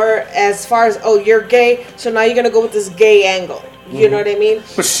her as far as, oh, you're gay, so now you're gonna go with this gay angle. You know what I mean?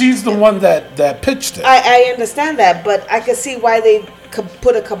 But she's the one that pitched it. I understand that, but I could see why they could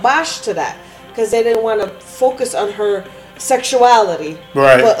put a kibosh to that, because they didn't want to focus on her sexuality,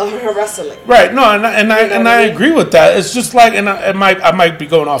 right? But on her wrestling, right? No, and I agree with that. It's just like, and I might be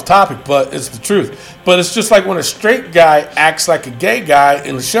going off topic, but it's the truth. But it's just like when a straight guy acts like a gay guy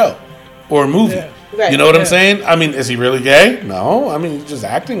in the show or a movie. Yeah. Right. You know what I'm saying? I mean, is he really gay? No. I mean, he's just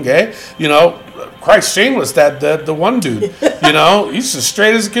acting gay. You know, Christ, Shameless, the one dude. You know, he's as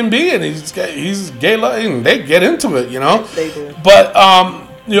straight as it can be, and he's gay, and they get into it. You know, they do. But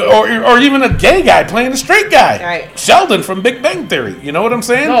you know, or even a gay guy playing a straight guy. Right. Sheldon from Big Bang Theory. You know what I'm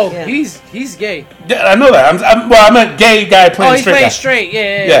saying? No, Yeah. he's gay. Yeah, I know that. I meant gay guy playing He's straight playing guy. straight.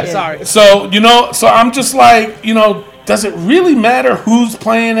 Yeah. Sorry. So, you know, I'm just like, you know, does it really matter who's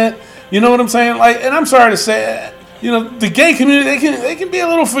playing it? You know what I'm saying? Like, and I'm sorry to say, you know, the gay community, they can be a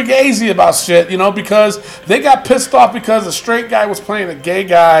little fugazi about shit, you know, because they got pissed off because a straight guy was playing a gay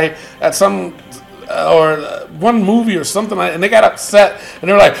guy at some or one movie or something, and they got upset, and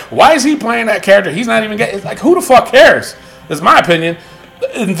they're like, why is he playing that character? He's not even gay. It's like, who the fuck cares? Is my opinion.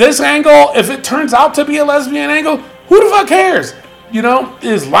 In this angle, if it turns out to be a lesbian angle, who the fuck cares? You know,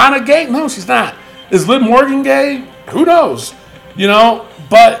 is Lana gay? No, she's not. Is Liv Morgan gay? Who knows? You know,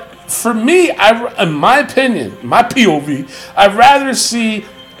 but for me, in my opinion, my POV, I'd rather see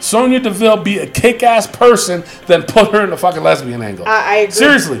Sonya Deville be a kick-ass person than put her in the fucking lesbian angle. I agree.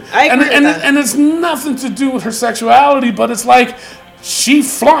 Seriously. I agree with that. And it's nothing to do with her sexuality, but it's like she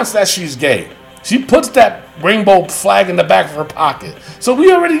flaunts that she's gay. She puts that rainbow flag in the back of her pocket. So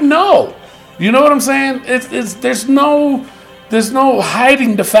we already know. You know what I'm saying? There's no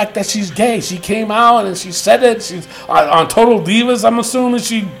hiding the fact that she's gay. She came out and she said it. She's on Total Divas, I'm assuming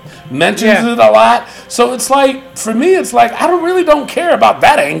she mentions it a lot. So it's like, for me, it's like, I don't care about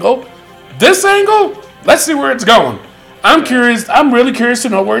that angle. This angle, let's see where it's going. I'm curious. I'm really curious to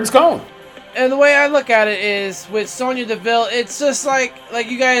know where it's going. And the way I look at it is with Sonya Deville, it's just like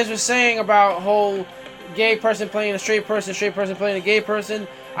you guys were saying about whole gay person playing a straight person playing a gay person.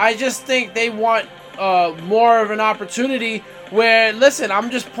 I just think they want more of an opportunity where, listen,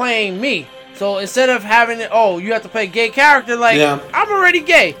 I'm just playing me. So instead of having it, oh, you have to play a gay character, I'm already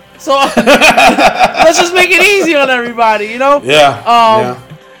gay. So let's just make it easy on everybody, you know? Yeah.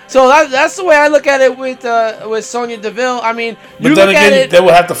 So that's the way I look at it with Sonya Deville. I mean, but then again, they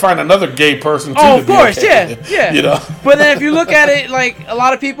will have to find another gay person too. Oh, of course, yeah. You know. But then if you look at it, like a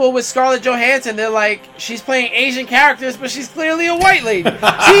lot of people with Scarlett Johansson, they're like, she's playing Asian characters, but she's clearly a white lady. See,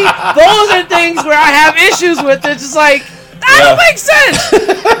 those are things where I have issues with. It's just like, that don't make sense.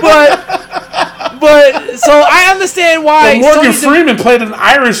 But so I understand why. Well, Morgan Freeman played an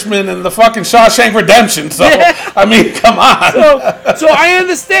Irishman in the fucking Shawshank Redemption. So I mean, come on. So I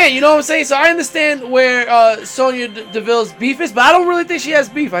understand. You know what I'm saying? So I understand where Sonya Deville's beef is, but I don't really think she has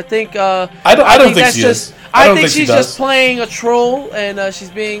beef. I think I don't think she is. I think she's just playing a troll, and she's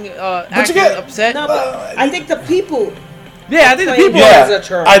being acting upset. No, but I think the people. Yeah, I think the people.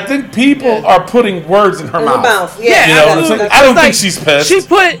 Yeah, I think people are putting words in her mouth. Yeah, you know what I'm saying? I don't think she's pissed.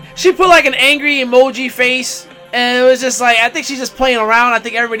 She put like an angry emoji face, and it was just like, I think she's just playing around. I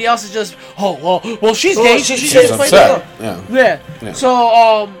think everybody else is just, well, she's gay. She's upset. Yeah.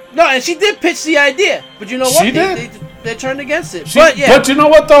 So no, and she did pitch the idea, but you know what? She did. They turned against it. But you know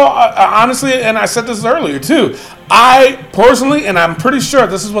what though? Honestly, and I said this earlier too. I personally, and I'm pretty sure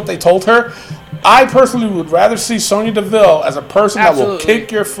this is what they told her, I personally would rather see Sonya Deville as a person that will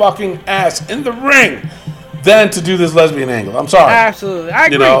kick your fucking ass in the ring than to do this lesbian angle. I'm sorry. Absolutely. I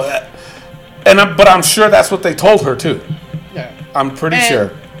agree. You know, but I'm sure that's what they told her too. Yeah. I'm pretty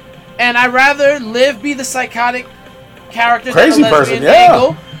sure. And I'd rather Liv be the psychotic character crazy than the lesbian person,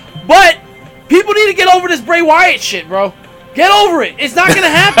 angle. But people need to get over this Bray Wyatt shit, bro. Get over it. It's not gonna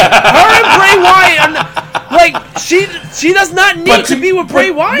happen. Her and Bray Wyatt, like she does not need to be with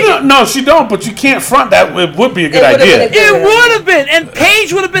Bray Wyatt. No, she don't. But you can't front that. It would be a good idea. It would have been, and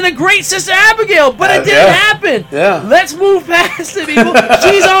Paige would have been a great great Sister Abigail, but it didn't yeah. happen. Yeah. Let's move past it, people.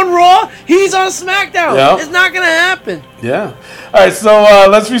 She's on Raw. He's on SmackDown. Yeah. It's not going to happen. Yeah. All right, so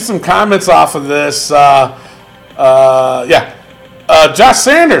let's read some comments off of this. Josh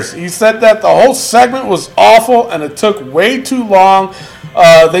Sanders, he said that the whole segment was awful and it took way too long.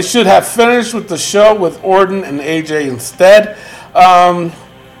 They should have finished with the show with Orton and AJ instead. I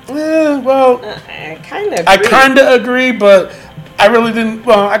kind of agree, but I really didn't.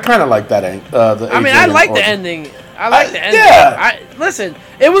 Well, I kind of like that. I like the ending. I like the ending. Yeah. Listen,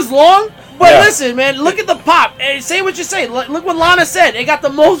 it was long, but Yeah. listen, man, look at the pop. Hey, say what you say. Look what Lana said. It got the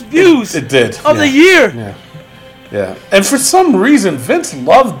most views. It did of the year. Yeah. Yeah, and for some reason, Vince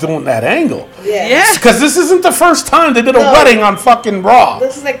loved doing that angle. Yeah. Because this isn't the first time they did a wedding on fucking Raw.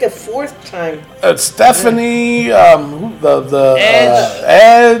 This is like the 4th time. Stephanie, the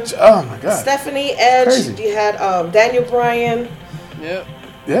Edge. Oh my God. Stephanie, Edge. Crazy. You had Daniel Bryan. Yep.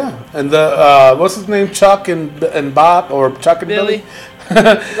 Yeah, and the what's his name, Chuck and Bob, or Chuck and Billy.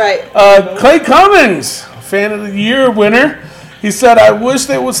 Right. Clay Cummings, Fan of the Year winner. He said, I wish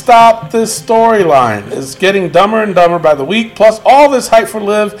they would stop this storyline. It's getting dumber and dumber by the week. Plus, all this hype for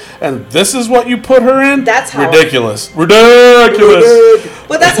Liv, and this is what you put her in? That's how. Ridiculous. But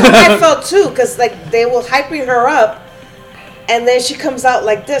that's how I felt, too, because, like, they were hyping her up, and then she comes out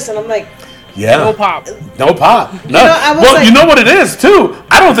like this, and I'm like... Yeah. No pop. No pop. No. You know what it is, too?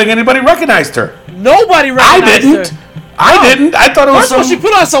 I don't think anybody recognized her. Nobody recognized her. I didn't. I thought it was First of all, she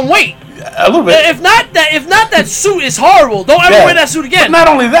put on some weight. A little bit. If not, that suit is horrible. Don't ever wear that suit again. But not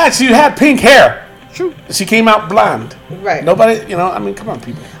only that, she had pink hair. True. She came out blonde. Right. Nobody, come on,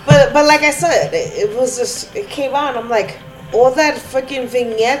 people. But like I said, it was just, it came out, and I'm like, all that freaking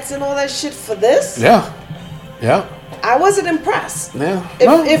vignettes and all that shit for this? Yeah. Yeah. I wasn't impressed. Yeah.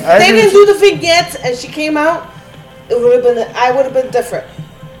 If they didn't do the vignettes and she came out, I would have been different.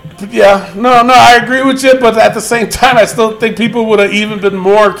 Yeah, no, I agree with you, but at the same time, I still think people would have even been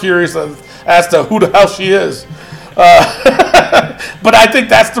more curious as to who the hell she is. But I think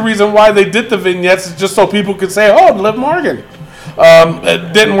that's the reason why they did the vignettes, just so people could say, "Oh, Liv Morgan."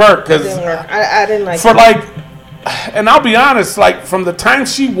 It didn't work because I didn't like it. And I'll be honest, like from the time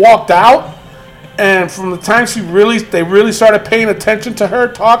she walked out, and from the time they really started paying attention to her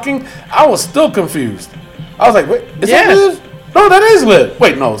talking, I was still confused. I was like, "Wait, is that Liv? No, that is Liv.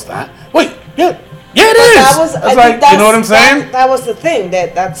 Wait, no, it's not. Wait, yeah, it is." I was you know what I'm saying? That was the thing.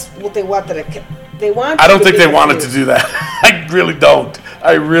 That's what they wanted to. I don't think they wanted to do that. I really don't.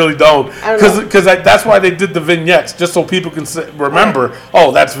 I don't. Because that's why they did the vignettes, just so people can remember. Right.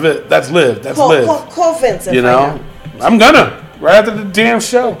 Oh, that's Liv. That's Liv. Call Vince. I'm gonna right after the damn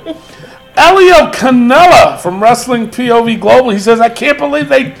show. Elio Canella from Wrestling POV Global. He says, I can't believe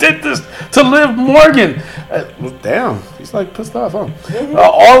they did this to Liv Morgan. Damn, he's like pissed off, huh? Mm-hmm.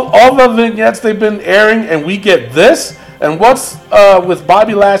 All the vignettes they've been airing, and we get this. And what's with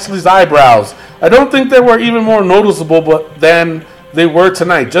Bobby Lashley's eyebrows? I don't think they were even more noticeable than they were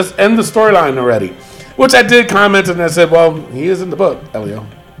tonight. Just end the storyline already. Which I did comment, and I said, well, he is in the book, Elio.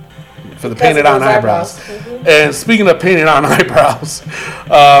 For the painted on eyebrows. Mm-hmm. And speaking of painted on eyebrows,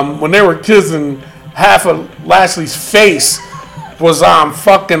 when they were kissing, half of Lashley's face was on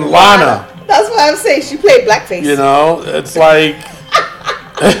fucking Lana. That's why I'm saying she played blackface. It's like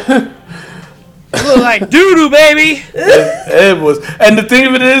it looked like doo-doo, baby. It was. And the thing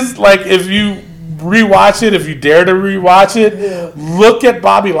of it is, like, if you rewatch it, if you dare to rewatch it, look at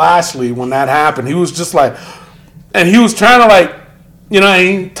Bobby Lashley when that happened. He was just like, and he was trying to like,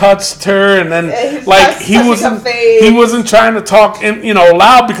 he touched her, and then he wasn't trying to talk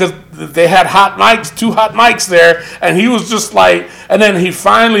loud because they had two hot mics there, and he was just like, and then he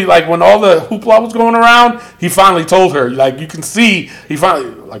finally, like, when all the hoopla was going around, he finally told her, like, you can see, he finally,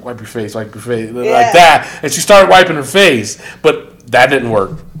 like, wipe your face, like that, and she started wiping her face, but that didn't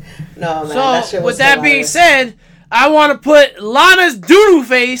work. No, man. So, with that being said, I want to put Lana's doodoo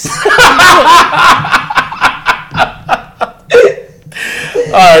face.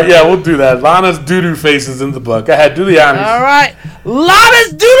 All right, yeah, we'll do that. Lana's doo-doo face is in the book. Go ahead, do the honors. All right.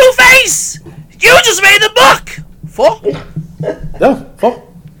 Lana's doo-doo face! You just made the book! 4? No, 4.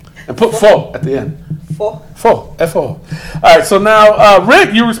 And put 4 at the end. 4. F4. All right, so now,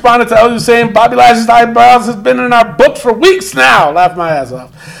 Rick, you responded to Elliot saying Bobby Lashley's eyebrows has been in our books for weeks now. Laughed my ass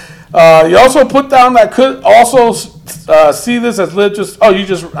off. You also put down that could also see this as Liv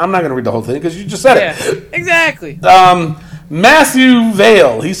I'm not going to read the whole thing because you just said it. Exactly. Matthew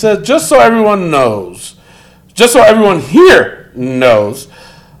Vale, he said, just so everyone here knows,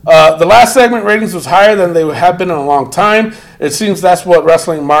 the last segment ratings was higher than they have been in a long time. It seems that's what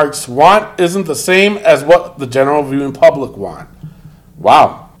wrestling marks want isn't the same as what the general viewing public want.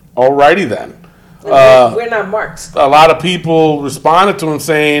 Wow. Alrighty then. We're not marks. A lot of people responded to him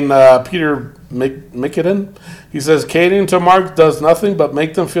saying, Peter Mickaden, he says, catering to Mark does nothing but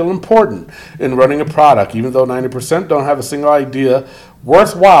make them feel important in running a product, even though 90% don't have a single idea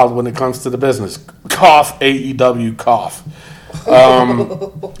worthwhile when it comes to the business. Cough, AEW, cough. A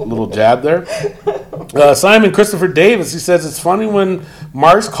little jab there. Simon Christopher Davis, he says, it's funny when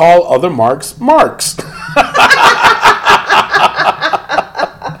marks call other marks marks.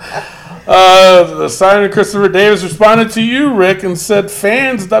 Simon Christopher Davis responded to you, Rick, and said,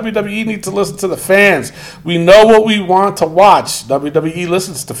 fans, WWE need to listen to the fans. We know what we want to watch. WWE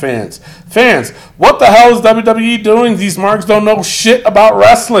listens to fans. Fans, what the hell is WWE doing? These marks don't know shit about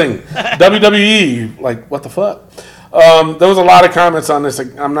wrestling. WWE, like, what the fuck? There was a lot of comments on this.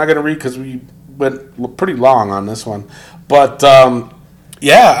 I'm not going to read because we went pretty long on this one. But,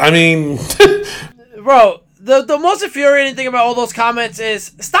 yeah, I mean... Bro, the most infuriating thing about all those comments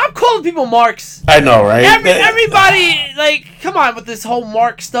is stop calling people marks. I know, right? Everybody, like, come on with this whole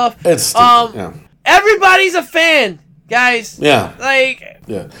mark stuff. It's stupid, yeah. Everybody's a fan, guys. Yeah. Like...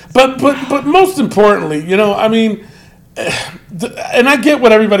 Yeah. But most importantly, you know, I mean... and I get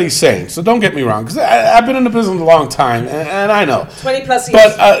what everybody's saying, so don't get me wrong, because I've been in the business a long time, and I know 20 plus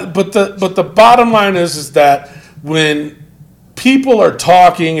years. But the bottom line is that when people are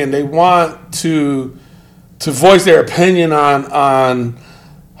talking and they want to voice their opinion on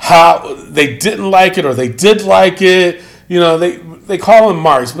how they didn't like it or they did like it, you know, they call them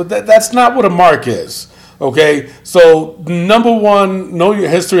marks, but that's not what a mark is. Okay, so number one, know your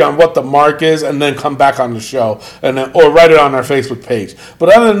history on what the mark is, and then come back on the show, or write it on our Facebook page. But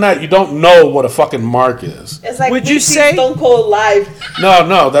other than that, you don't know what a fucking mark is. It's like would you say Stone Cold live?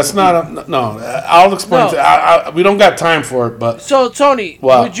 No, that's not. No, I'll explain. No. We don't got time for it, but so Tony,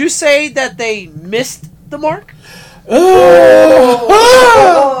 what? Would you say that they missed the mark?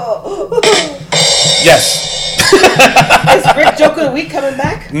 Yes. Is Rick Joke of the Week coming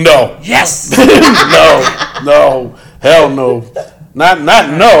back? No. Yes. No. Hell no. Not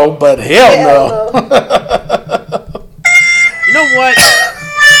no, but hell no. You know what?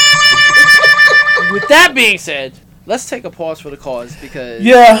 With that being said, let's take a pause for the cause because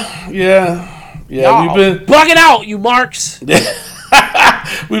Yeah. y'all We've been bugging out, you marks.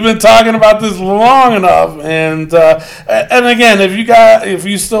 We've been talking about this long enough, and again, if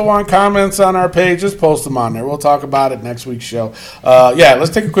you still want comments on our page, just post them on there. We'll talk about it next week's show.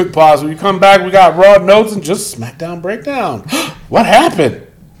 Let's take a quick pause. When we come back, we got Raw notes and just SmackDown breakdown. What happened?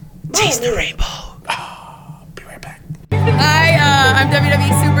 Taste the rainbow. Be right back. Hi, I'm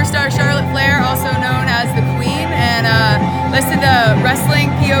WWE superstar Charlotte Flair, also known as the Queen, and listen to Wrestling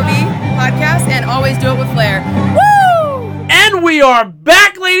POV podcast and always do it with Flair. Woo! And we are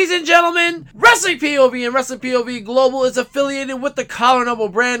back, ladies and gentlemen. Wrestling POV and Wrestling POV Global is affiliated with the Collar Noble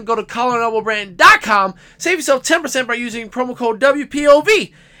brand. Go to collarnoble.com. Save yourself 10% by using promo code WPOV.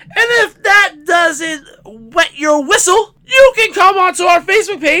 And if that doesn't wet your whistle, you can come onto our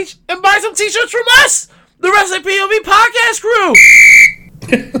Facebook page and buy some t-shirts from us, the Wrestling POV Podcast Crew.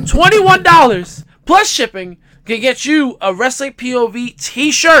 $21 plus shipping can get you a Wrestling POV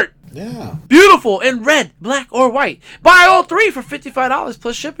t-shirt. Yeah. Beautiful in red, black, or white. Buy all three for $55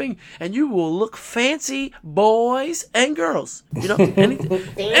 plus shipping, and you will look fancy, boys and girls. You know,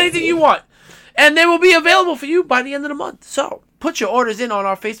 anything you want. And they will be available for you by the end of the month. So, put your orders in on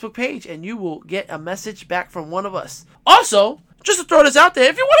our Facebook page, and you will get a message back from one of us. Also, just to throw this out there,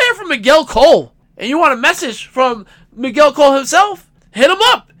 if you want to hear from Miguel Cole, and you want a message from Miguel Cole himself, hit him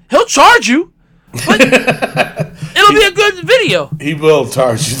up. He'll charge you. But it'll be a good video. He will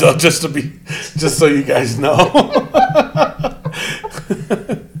charge you though, just so you guys know.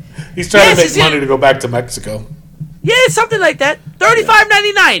 He's trying to make money to go back to Mexico. Yeah, something like that.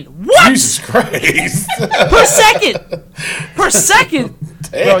 $35.99. What? Jesus Christ. Per second.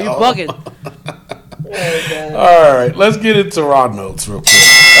 Damn. Bro, you bugging. All right, let's get into Raw notes real quick.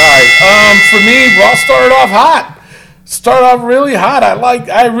 All right, for me, Raw started off hot. Started off really hot.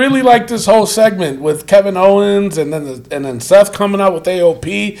 I really like this whole segment with Kevin Owens and then Seth coming out with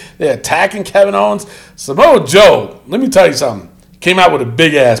AOP. They're attacking Kevin Owens. Samoa Joe, let me tell you something. Came out with a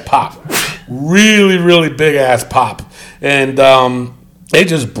big ass pop, really, really big ass pop, and they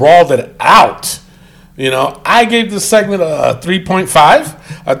just brawled it out. You know, I gave this segment a 3.5.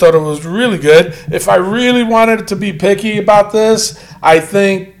 I thought it was really good. If I really wanted to be picky about this, I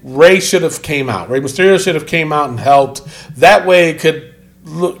think Rey should have came out. Rey Mysterio should have came out and helped. That way it could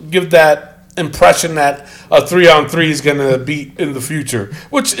give that impression that a 3-on-3 is going to be in the future,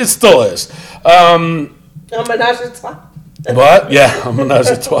 which it still is. A menage a trois. But, yeah, a menage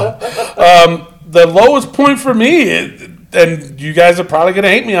a trois. The lowest point for me, and you guys are probably going to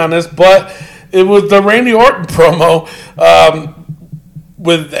hate me on this, but it was the Randy Orton promo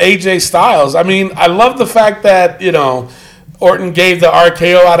with AJ Styles. I mean, I love the fact that, Orton gave the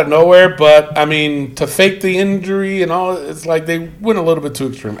RKO out of nowhere, but, I mean, to fake the injury and all, it's like they went a little bit too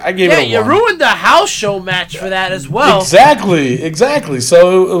extreme. I gave it a 1. Yeah, you ruined the house show match for that as well. Exactly.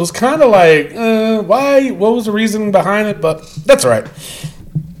 So it was kind of like, why? What was the reason behind it? But that's all right.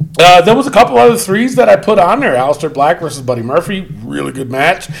 There was a couple other threes that I put on there. Aleister Black versus Buddy Murphy, really good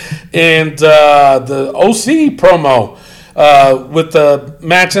match. And the OC promo with the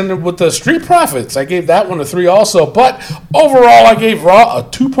match and with the Street Profits, I gave that one a 3 also. But overall, I gave Raw a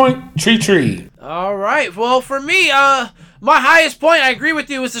 2.33. All right. Well, for me, my highest point, I agree with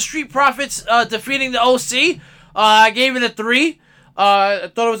you, was the Street Profits defeating the OC. I gave it a 3. I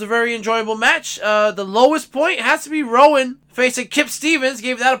thought it was a very enjoyable match. The lowest point has to be Rowan facing Kip Stevens.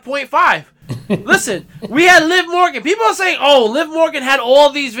 Gave that a 0.5. Listen, we had Liv Morgan. People are saying, Liv Morgan had all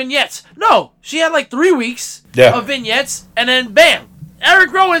these vignettes. No, she had like 3 weeks of vignettes, and then bam,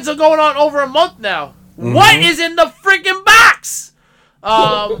 Eric Rowan's are going on over a month now. Mm-hmm. What is in the freaking box?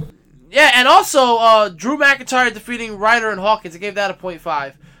 Yeah, and also Drew McIntyre defeating Ryder and Hawkins. I gave that a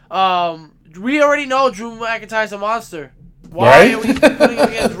 0.5. We already know Drew McIntyre's a monster. Why are we putting him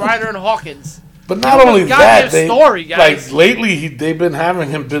against Ryder and Hawkins? But not only that, story, guys. Like lately, they've been having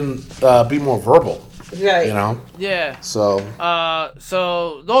him be more verbal. Right. Yeah. So.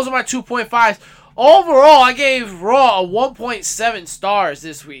 So those are my 2.5s. Overall, I gave Raw a 1.7 stars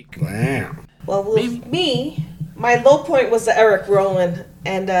this week. Damn. Well, with me, my low point was the Eric Rowan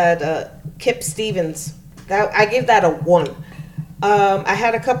and the Kip Stevens. I gave that a 1. I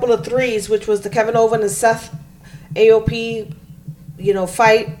had a couple of 3s, which was the Kevin Owens and Seth AOP,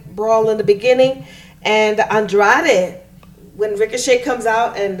 fight brawl in the beginning, and Andrade when Ricochet comes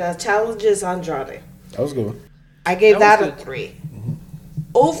out and challenges Andrade. That was a good one. I gave that a 3. Mm-hmm.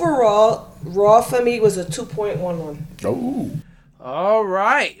 Overall, Raw for me was a 2.11. Oh. All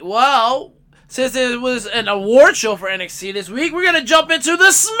right. Well, since it was an award show for NXT this week, we're gonna jump into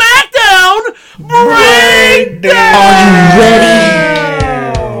the SmackDown Breakdown. Are you ready?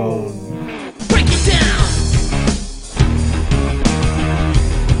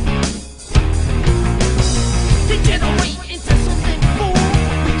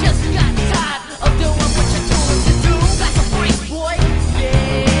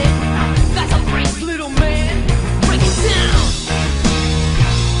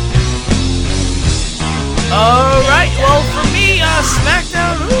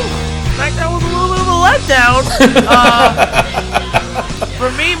 SmackDown was a little bit of a letdown. For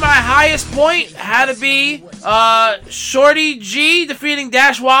me, my highest point had to be Shorty G defeating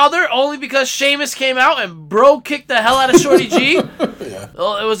Dash Wilder, only because Sheamus came out and bro kicked the hell out of Shorty G. Yeah.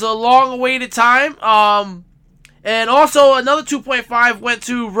 It was a long-awaited time. And also another 2.5 went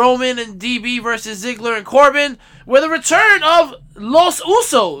to Roman and DB versus Ziggler and Corbin, with a return of Los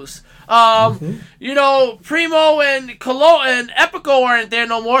Usos. Primo and Cologne and Epico aren't there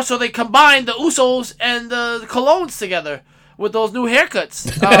no more, so they combined the Usos and the Colognes together with those new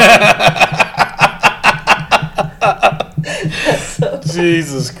haircuts.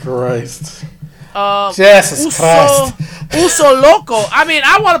 Jesus Christ. Jesus Christ. Uso Loco. I mean,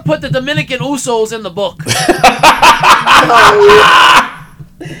 I want to put the Dominican Usos in the book.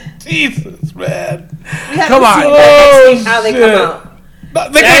 Jesus, man. Come on. How they come out. No,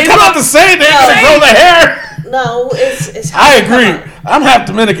 they can't come out the same. They gotta grow the hair. No, it's how I agree. I'm half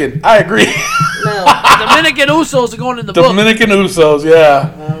Dominican. I agree. No. Dominican Usos are going in the book. Dominican Usos, yeah.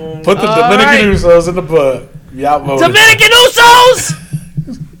 Put the Dominican Usos in the book. Yeah, Dominican Usos!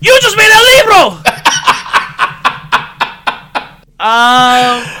 You just made a libro!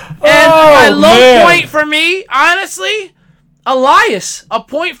 And my low point for me, honestly, Elias, a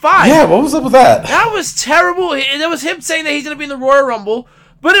 0.5. Yeah, what was up with that? That was terrible. It was him saying that he's going to be in the Royal Rumble,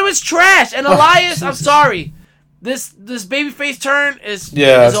 but it was trash. And Elias, I'm sorry. This babyface turn is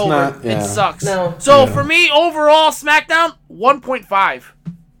over. Not, yeah. It sucks. No. So for me, overall, SmackDown, 1.5.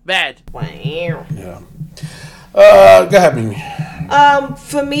 Bad. Wow. Yeah. Go ahead, Mimi.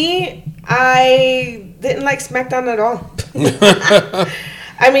 For me, I didn't like SmackDown at all.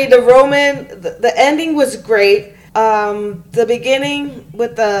 I mean, the Roman, the ending was great. The beginning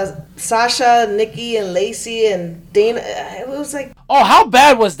with the Sasha, Nikki, and Lacey and Dana, it was like... Oh, how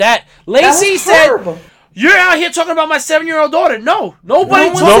bad was that? Lacey said, horrible. You're out here talking about my 7-year-old daughter. No, nobody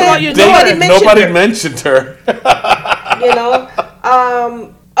talked about your daughter. daughter. Nobody mentioned her.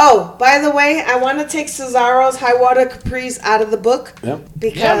 Oh, by the way, I want to take Cesaro's High Water Capris out of the book. Yep.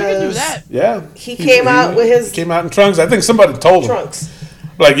 Because we can do that. Yeah. He came out with his... Came out in trunks. I think somebody told him. Trunks.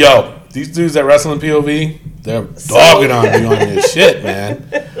 Like, yo, these dudes that wrestle in POV, they're dogging on me on this shit, man.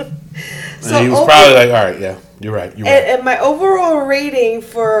 So And he was probably like, all right, yeah, you're right. And my overall rating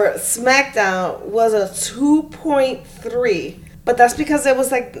for SmackDown was a 2.3, but that's because there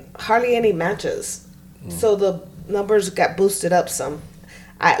was like hardly any matches, so the numbers got boosted up some.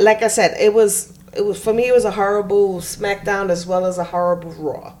 Like I said, it was for me. It was a horrible SmackDown as well as a horrible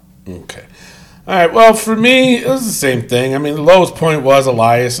Raw. Okay. All right. Well, for me, it was the same thing. I mean, the lowest point was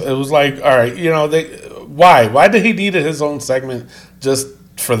Elias. It was like, all right, why did he need his own segment just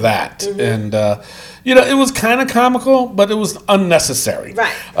for that? Mm-hmm. And it was kind of comical, but it was unnecessary.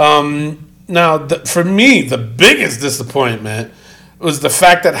 Right. Now, for me, the biggest disappointment was the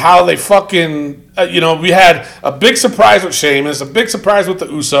fact that how they fucking, we had a big surprise with Sheamus, a big surprise with the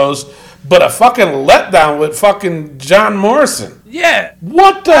Usos, but a fucking letdown with fucking John Morrison. Yeah.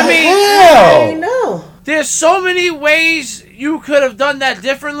 What the hell? I know. There's so many ways you could have done that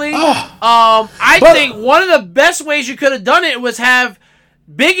differently. But think one of the best ways you could have done it was have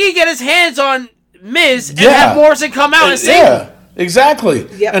Big E get his hands on Miz and have Morrison come out and save him. Exactly.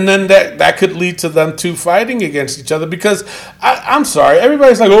 Yep. And then that could lead to them two fighting against each other because, I'm sorry,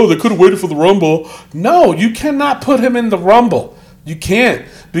 everybody's like, oh, they could have waited for the Rumble. No, you cannot put him in the Rumble. You can't.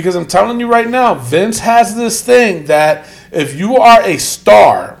 Because I'm telling you right now, Vince has this thing that if you are a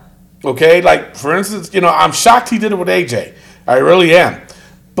star, okay, like, for instance, I'm shocked he did it with AJ. I really am.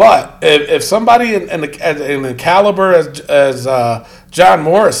 But if somebody in the caliber as John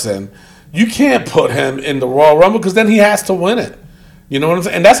Morrison, you can't put him in the Royal Rumble because then he has to win it. You know what I'm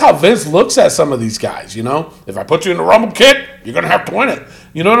saying? And that's how Vince looks at some of these guys, If I put you in the Rumble, kid, you're going to have to win it.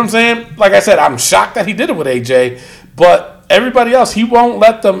 You know what I'm saying? Like I said, I'm shocked that he did it with AJ, but everybody else, he won't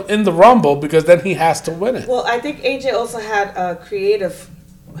let them in the Rumble because then he has to win it. Well, I think AJ also had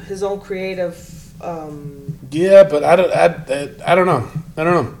his own creative. Yeah, but I don't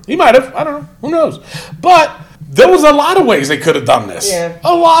know. He might have. I don't know. Who knows? But there was a lot of ways they could have done this. Yeah.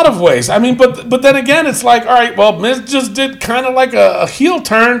 A lot of ways. I mean, but then again, it's like, all right, well, Miz just did kind of like a heel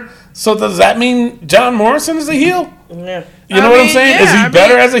turn. So does that mean John Morrison is a heel? Yeah. You know what I'm saying? Yeah, Is he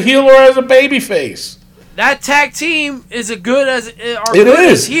better as a heel or as a baby face? That tag team is as good as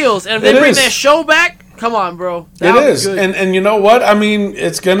heels, and if It they bring is. their show back, come on, bro. It is, and you know what? I mean,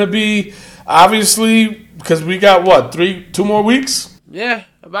 it's gonna be obviously because we got 2 more weeks Yeah,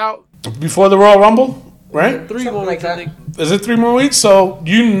 about before the Royal Rumble, right? 3 more Something like weeks, I that. think. Is it 3 more weeks? So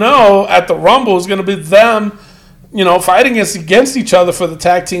at the Rumble is going to be them, fighting against each other for the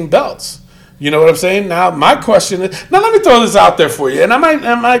tag team belts. You know what I'm saying? Now my question is, now let me throw this out there for you,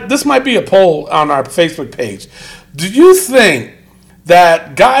 and this might be a poll on our Facebook page. Do you think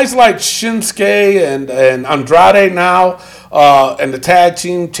that guys like Shinsuke and Andrade now, and the tag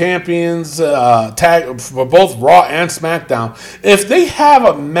team champions, for both Raw and SmackDown, if they have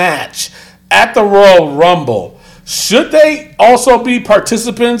a match at the Royal Rumble, should they also be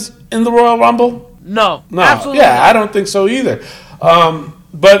participants in the Royal Rumble? No, No. absolutely Yeah, not. I don't think so either.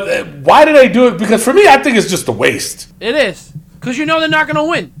 But why do they do it? Because for me, I think it's just a waste. It is. Because they're not going to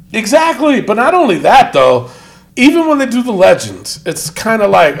win. Exactly. But not only that, though, even when they do the Legends, it's kind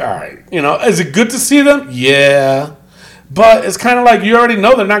of like, all right, is it good to see them? Yeah. But it's kind of like you already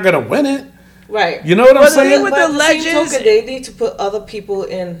know they're not going to win it. Right. You know what I'm But saying? with But the at the same Legends- token, they need to put other people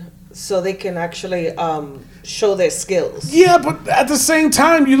in so they can actually show their skills. Yeah, but at the same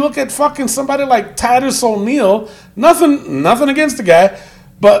time, you look at fucking somebody like Titus O'Neil. Nothing against the guy,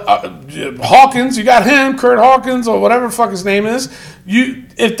 but Hawkins, you got him, Kurt Hawkins, or whatever the fuck his name is.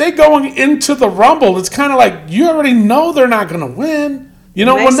 If they going into the Rumble, it's kind of like you already know they're not going to win. When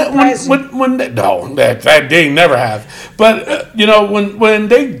they never have. But when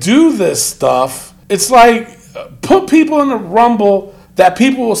they do this stuff, it's like put people in the Rumble that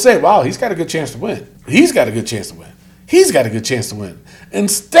people will say, wow, he's got a good chance to win. He's got a good chance to win. He's got a good chance to win.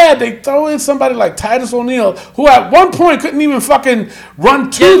 Instead, they throw in somebody like Titus O'Neil, who at one point couldn't even fucking run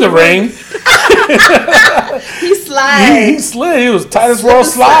to the ring. He slides. He slid. He was Titus Slip World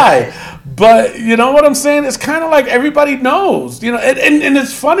and Slide. slide. But you know what I'm saying? It's kind of like everybody knows. And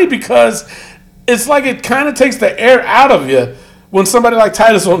it's funny because it's like it kind of takes the air out of you when somebody like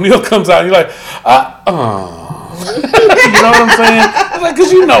Titus O'Neil comes out. And you're like, you know what I'm saying?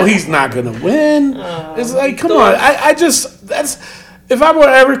 Because he's not going to win. It's like, come on. If I were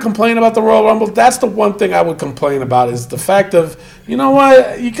to ever complain about the Royal Rumble, that's the one thing I would complain about is the fact of, you know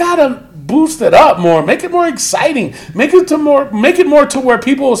what, you got to boost it up more, make it more exciting, make it more to where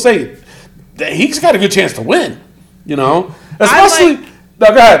people will say that he's got a good chance to win, Especially, no,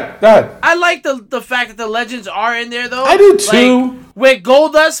 go ahead. I like the fact that the Legends are in there, though. I do too. With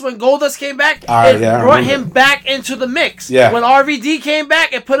Goldust, when Goldust came back, I it brought remember. him back into the mix. Yeah. When RVD came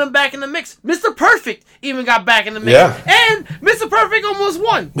back, it put him back in the mix. Mr. Perfect even got back in the mix. Yeah. And Mr. Perfect almost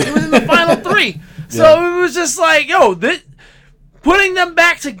won. He was in the final 3. So it was just like, yo, putting them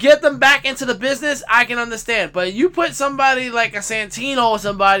back to get them back into the business, I can understand. But you put somebody like a Santino or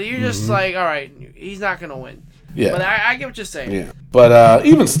somebody, you're just like, all right, he's not going to win. Yeah. But I get what you're saying. Yeah. But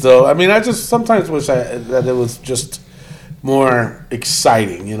even still, I mean, I just sometimes wish that it was just more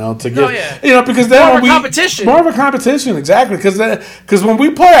exciting, to get, because then More of a competition. More of a competition, exactly. Because when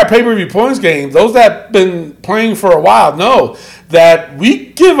we play our pay-per-view points game, those that been playing for a while know that we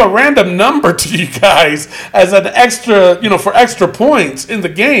give a random number to you guys as an extra, for extra points in the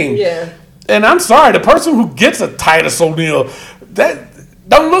game. Yeah. And I'm sorry, the person who gets a Titus O'Neil, that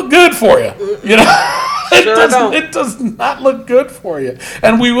don't look good for you. It does not look good for you.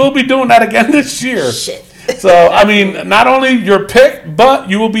 And we will be doing that again this year. Shit. So, I mean, not only your pick, but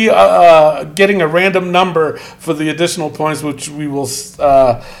you will be getting a random number for the additional points, which we will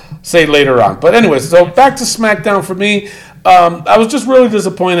say later on. But anyway, so back to SmackDown for me. I was just really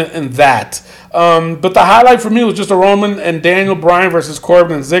disappointed in that. But the highlight for me was just a Roman and Daniel Bryan versus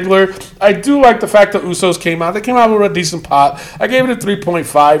Corbin and Ziggler. I do like the fact that Usos came out. They came out with a decent pot. I gave it a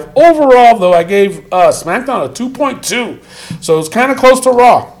 3.5. Overall, though, I gave SmackDown a 2.2. So it's kind of close to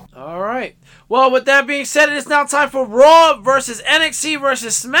Raw. All right. Well, with that being said, it is now time for Raw versus NXT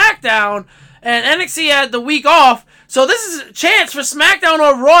versus SmackDown. And NXT had the week off. So this is a chance for SmackDown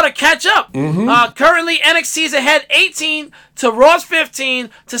or Raw to catch up. Currently, NXT is ahead 18 to Raw's 15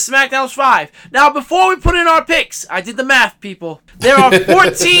 to SmackDown's 5. Now, before we put in our picks, I did the math, people. There are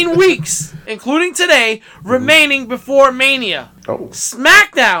 14 weeks, including today, remaining before Mania. Oh.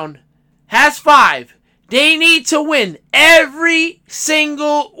 SmackDown has 5. They need to win every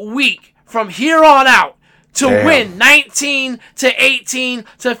single week from here on out to win 19 to 18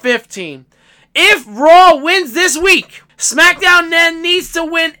 to 15. If Raw wins this week, SmackDown then needs to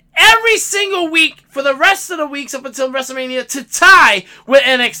win every single week for the rest of the weeks up until WrestleMania to tie with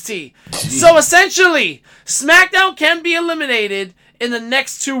NXT. So essentially, SmackDown can be eliminated in the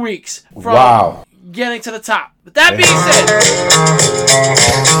next 2 weeks from getting to the top. With that being said,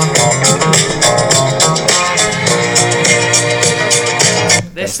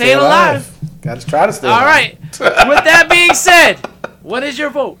 they're staying alive. Got to try to stay All alive. right. With that being said, what is your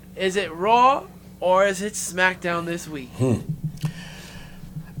vote? Is it Raw or is it SmackDown this week?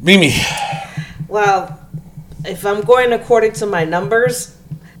 Mimi. Well, if I'm going according to my numbers,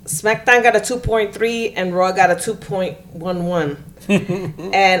 SmackDown got a 2.3 and Raw got a 2.11.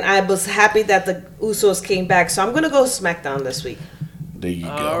 And I was happy that the Usos came back, so I'm going to go SmackDown this week. There you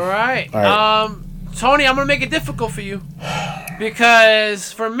go. All right. Tony, I'm going to make it difficult for you.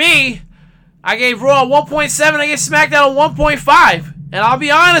 Because for me, I gave Raw a 1.7, I gave SmackDown a 1.5. And I'll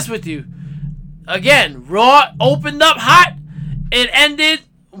be honest with you. Again, Raw opened up hot. It ended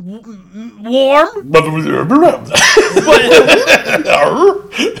warm. But the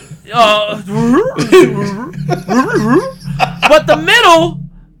middle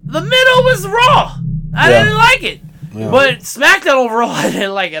was Raw. I didn't like it. Yeah. But SmackDown overall, I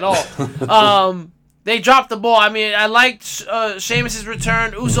didn't like at all. They dropped the ball. I mean, I liked Sheamus'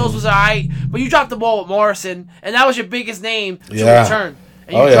 return. Usos was alright, but you dropped the ball with Morrison, and that was your biggest name to return.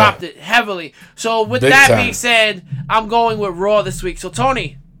 And you dropped it heavily. So with that being said, I'm going with Raw this week. So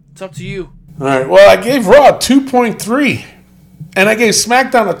Tony, it's up to you. All right. Well, I gave Raw a 2.3, and I gave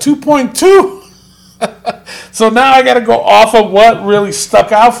SmackDown a 2.2. So now I got to go off of what really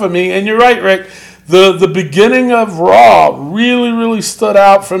stuck out for me. And you're right, Rick. The beginning of Raw really, really stood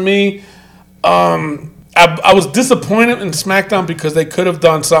out for me. I was disappointed in SmackDown because they could have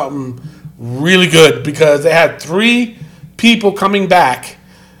done something really good because they had 3 people coming back,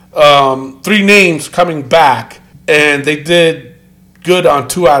 3 names coming back, and they did good on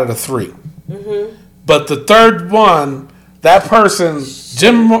 2 out of the 3. Mm-hmm. But the third one, that person,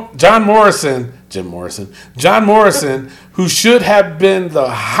 John Morrison, who should have been the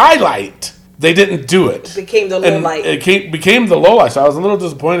highlight, they didn't do it. Became the low light. It became the low light, so I was a little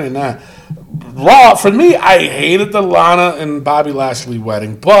disappointed in that. Raw, for me, I hated the Lana and Bobby Lashley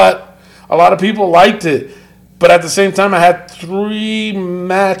wedding, but a lot of people liked it. But at the same time, I had 3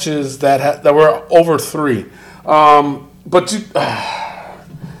 matches that were over 3. But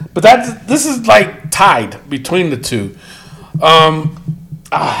this is like tied between the 2.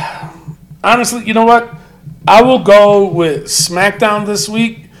 Honestly, you know what? I will go with SmackDown this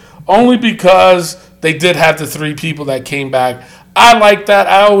week only because they did have the 3 people that came back. I like that.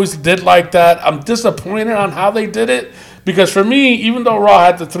 I always did like that. I'm disappointed on how they did it because for me, even though Raw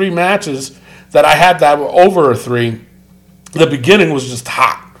had the 3 matches that I had that were over a 3, The beginning was just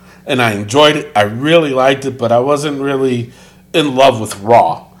hot, and I enjoyed it. I really liked it, but I wasn't really in love with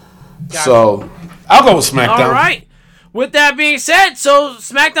Raw. So I'll go with SmackDown. All right. With that being said, so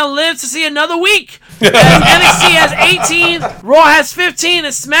SmackDown lives to see another week. As NXT has 18, Raw has 15,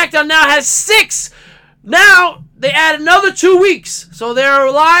 and SmackDown now has 6. Now, they add another 2 weeks. So they're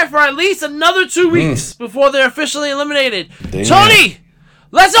alive for at least another 2 weeks before they're officially eliminated. Damn. Tony,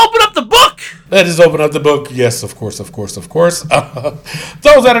 let's open up the book. Let us open up the book. Yes, of course. Those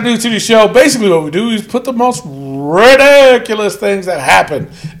that are new to the show, basically what we do is put the most ridiculous things that happen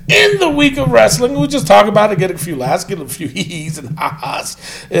in the week of wrestling. We just talk about it, get a few laughs, get a few hee-hees and ha-has.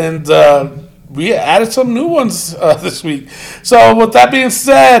 And we added some new ones this week. So with that being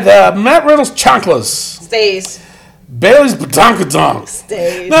said, Matt Riddle's chanclas. Stays. Bailey's badonkadonk.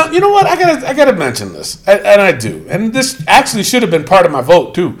 Stays. Now, you know what? I gotta mention this, and I do. And this actually should have been part of my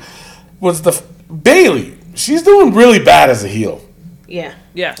vote too. Was the Bailey? She's doing really bad as a heel. Yeah.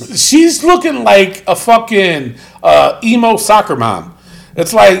 Yes. She's looking like a fucking emo soccer mom.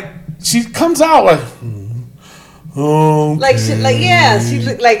 It's like she comes out like, oh, Like she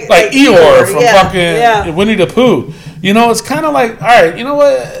looked like Eeyore from yeah. Winnie the Pooh. You know, it's kind of like, all right, you know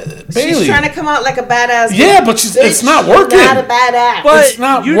what, Bailey? She's trying to come out like a badass. Yeah, but it's not working. Not a badass. But It's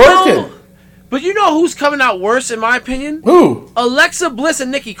not you working. know- but you know who's coming out worse, in my opinion? Who? Alexa Bliss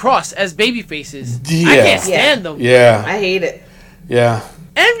and Nikki Cross as baby faces. Yeah. I can't stand them. Yeah, I hate it. yeah.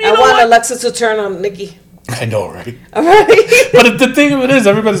 And you I know want what? Alexa to turn on Nikki. I know, right? All right. But the thing of it is,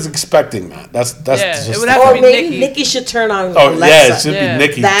 everybody's expecting that. That's Yeah, just it would have Or to be maybe Nikki. Nikki should turn on Oh Alexa. yeah, it should Yeah. be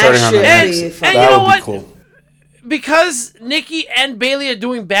Nikki That turning on should the And, be and fun. you That know would what? be cool. Because Nikki and Bailey are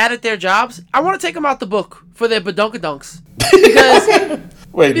doing bad at their jobs, I want to take them out the book for their badonkadunks. Because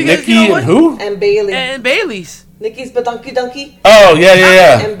Wait, Because Nikki you know and what? who? And Bailey. and Bailey's. Nikki's badunky donkey. Oh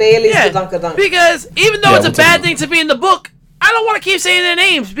yeah. And Bailey's Yeah. badunkadunk. Because even though Yeah, it's a we'll take bad them. thing to be in the book, I don't want to keep saying their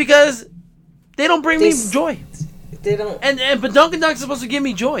names because they don't bring me They- joy. They don't. And badonkadunks are supposed to give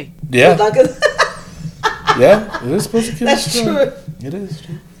me joy. Yeah, Badunka- it is supposed to kill That's you. true. It is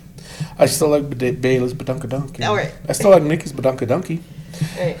true. I still like Bailey's badonkadunky. All right. I still like Nikki's badonkadunky.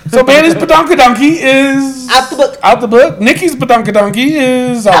 Right. So Bailey's badonkadunky is Out the book. Out the book. Nikki's badonkadunky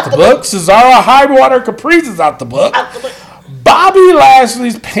is out the book. Cesaro Highwater Caprice is out the book. Out the book. Bobby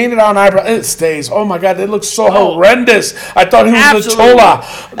Lashley's painted on eyebrow. It stays. Oh my god, it looks so Oh. horrendous. I thought he was Absolutely. a Chola.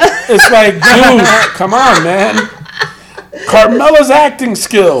 It's like, dude, come on, man. Carmella's acting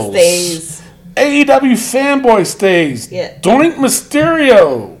skills. Stays. AEW fanboy stays. Yeah. Doink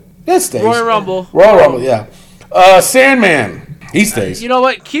Mysterio. That stays. Royal Rumble. Royal Rumble, yeah. Sandman. He stays. You know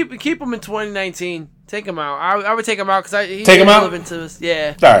what? Keep him in 2019. Take him out. I would take him out because he's Take him out? irrelevant to us.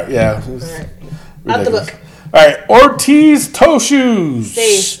 Yeah. All right, yeah. Out the Ridiculous. book. All right, Ortiz toe shoes.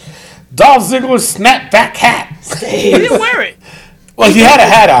 Stays. Dolph Ziggler's snapback hat. He didn't wear it. Well, he had a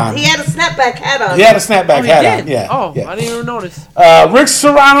hat on. He had a snapback hat on. He had a snapback Oh, he hat did? on. Yeah. Oh, yeah. I didn't even notice. Rick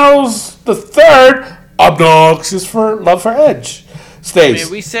Serrano's the third. Obnoxious for love for Edge. Stays.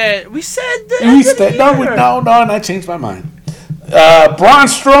 Man, we said that. We stay. No, and I changed my mind. Braun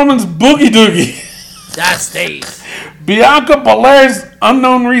Strowman's Boogie Doogie. That stays. Bianca Belair's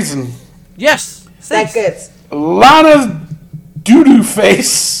Unknown Reason. Yes. That Stays. good. Lana's Doo-Doo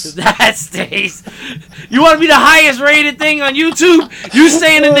Face. That stays. You want to be the highest rated thing on YouTube? You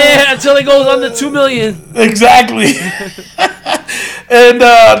staying in there until it goes under 2 million. Exactly. And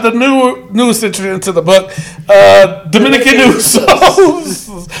the newest entry into the book, Dominican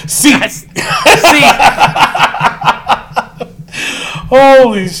Usos. See. See,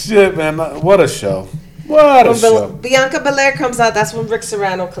 Holy shit, man. What a show. What a When show. Bianca Belair comes out, that's when Rick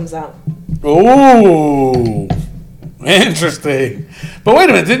Serrano comes out. Ooh. Interesting. But wait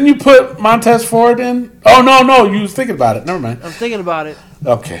a minute. Didn't you put Montez Ford in? Oh, no. You was thinking about it. Never mind. I'm thinking about it.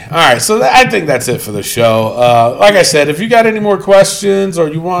 Okay. All right. So I think that's it for the show. Like I said, if you got any more questions or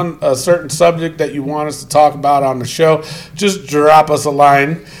you want a certain subject that you want us to talk about on the show, just drop us a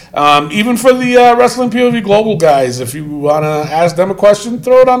line. Even for the Wrestling POV Global guys, if you want to ask them a question,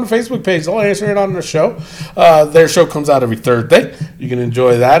 throw it on the Facebook page. They'll answer it on the show. Their show comes out every Thursday. You can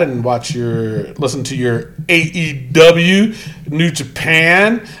enjoy that and listen to your AEW, New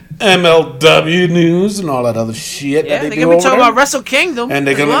Japan, MLW news, and all that other shit Yeah, that they they're do gonna be over talking there. about Wrestle Kingdom. And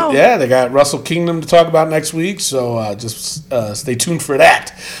they're as gonna, well. they got Wrestle Kingdom to talk about next week. So just stay tuned for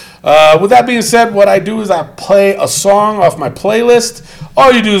that. With that being said, what I do is I play a song off my playlist.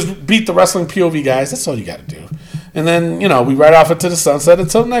 All you do is beat the Wrestling POV guys. That's all you got to do. And then, we ride off into the sunset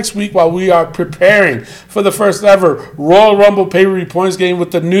until next week while we are preparing for the first ever Royal Rumble pay-per-view points game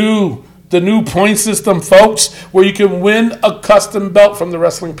with the new point system, folks, where you can win a custom belt from the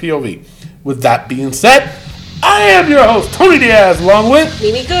Wrestling POV. With that being said, I am your host, Tony Diaz, along with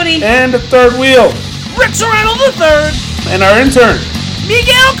Mimi Goody. and the third wheel, Rick Serrano the third. and our intern.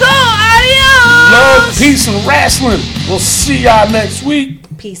 Miguel Cole. Adios. Love, peace, and wrestling. We'll see y'all next week.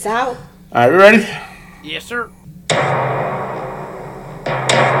 Peace out. All right, we ready? Yes, sir.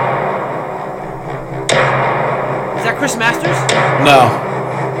 Is that Chris Masters? No.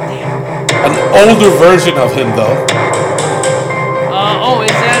 An older version of him, though. Oh, is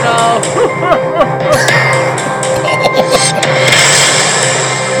that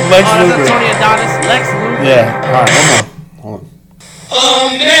Lex Oh, that's Luger. Tony Adonis. Lex Luger. Yeah. All right, hold on.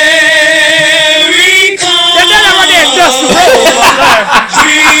 That's that right there, Dustin Rhodes.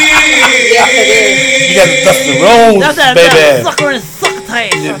 Yes, it is. You got the Dustin Rhodes, That's that baby. sucker and suck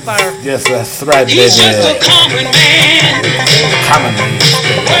taste right there. Yes, that's right, baby. He's just a common man, Common man.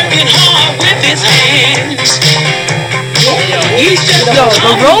 working hard with his hands. He's just Yo,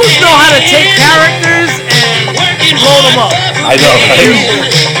 the Rhodes know how to take characters and working blow them up. I know, right?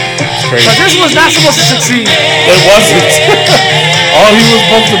 It's crazy. But this was not supposed to succeed. It wasn't. All he was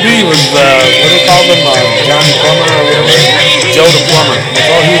supposed to be was, what do they call him? Johnny Plumber or whatever? Joe the Plumber. That's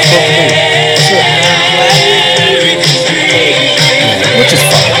all he was supposed to be. That's it. Yeah, which is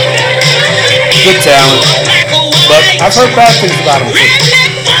fine. Good talent. But I've heard bad things about him too.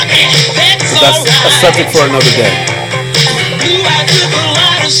 But that's a subject for another day.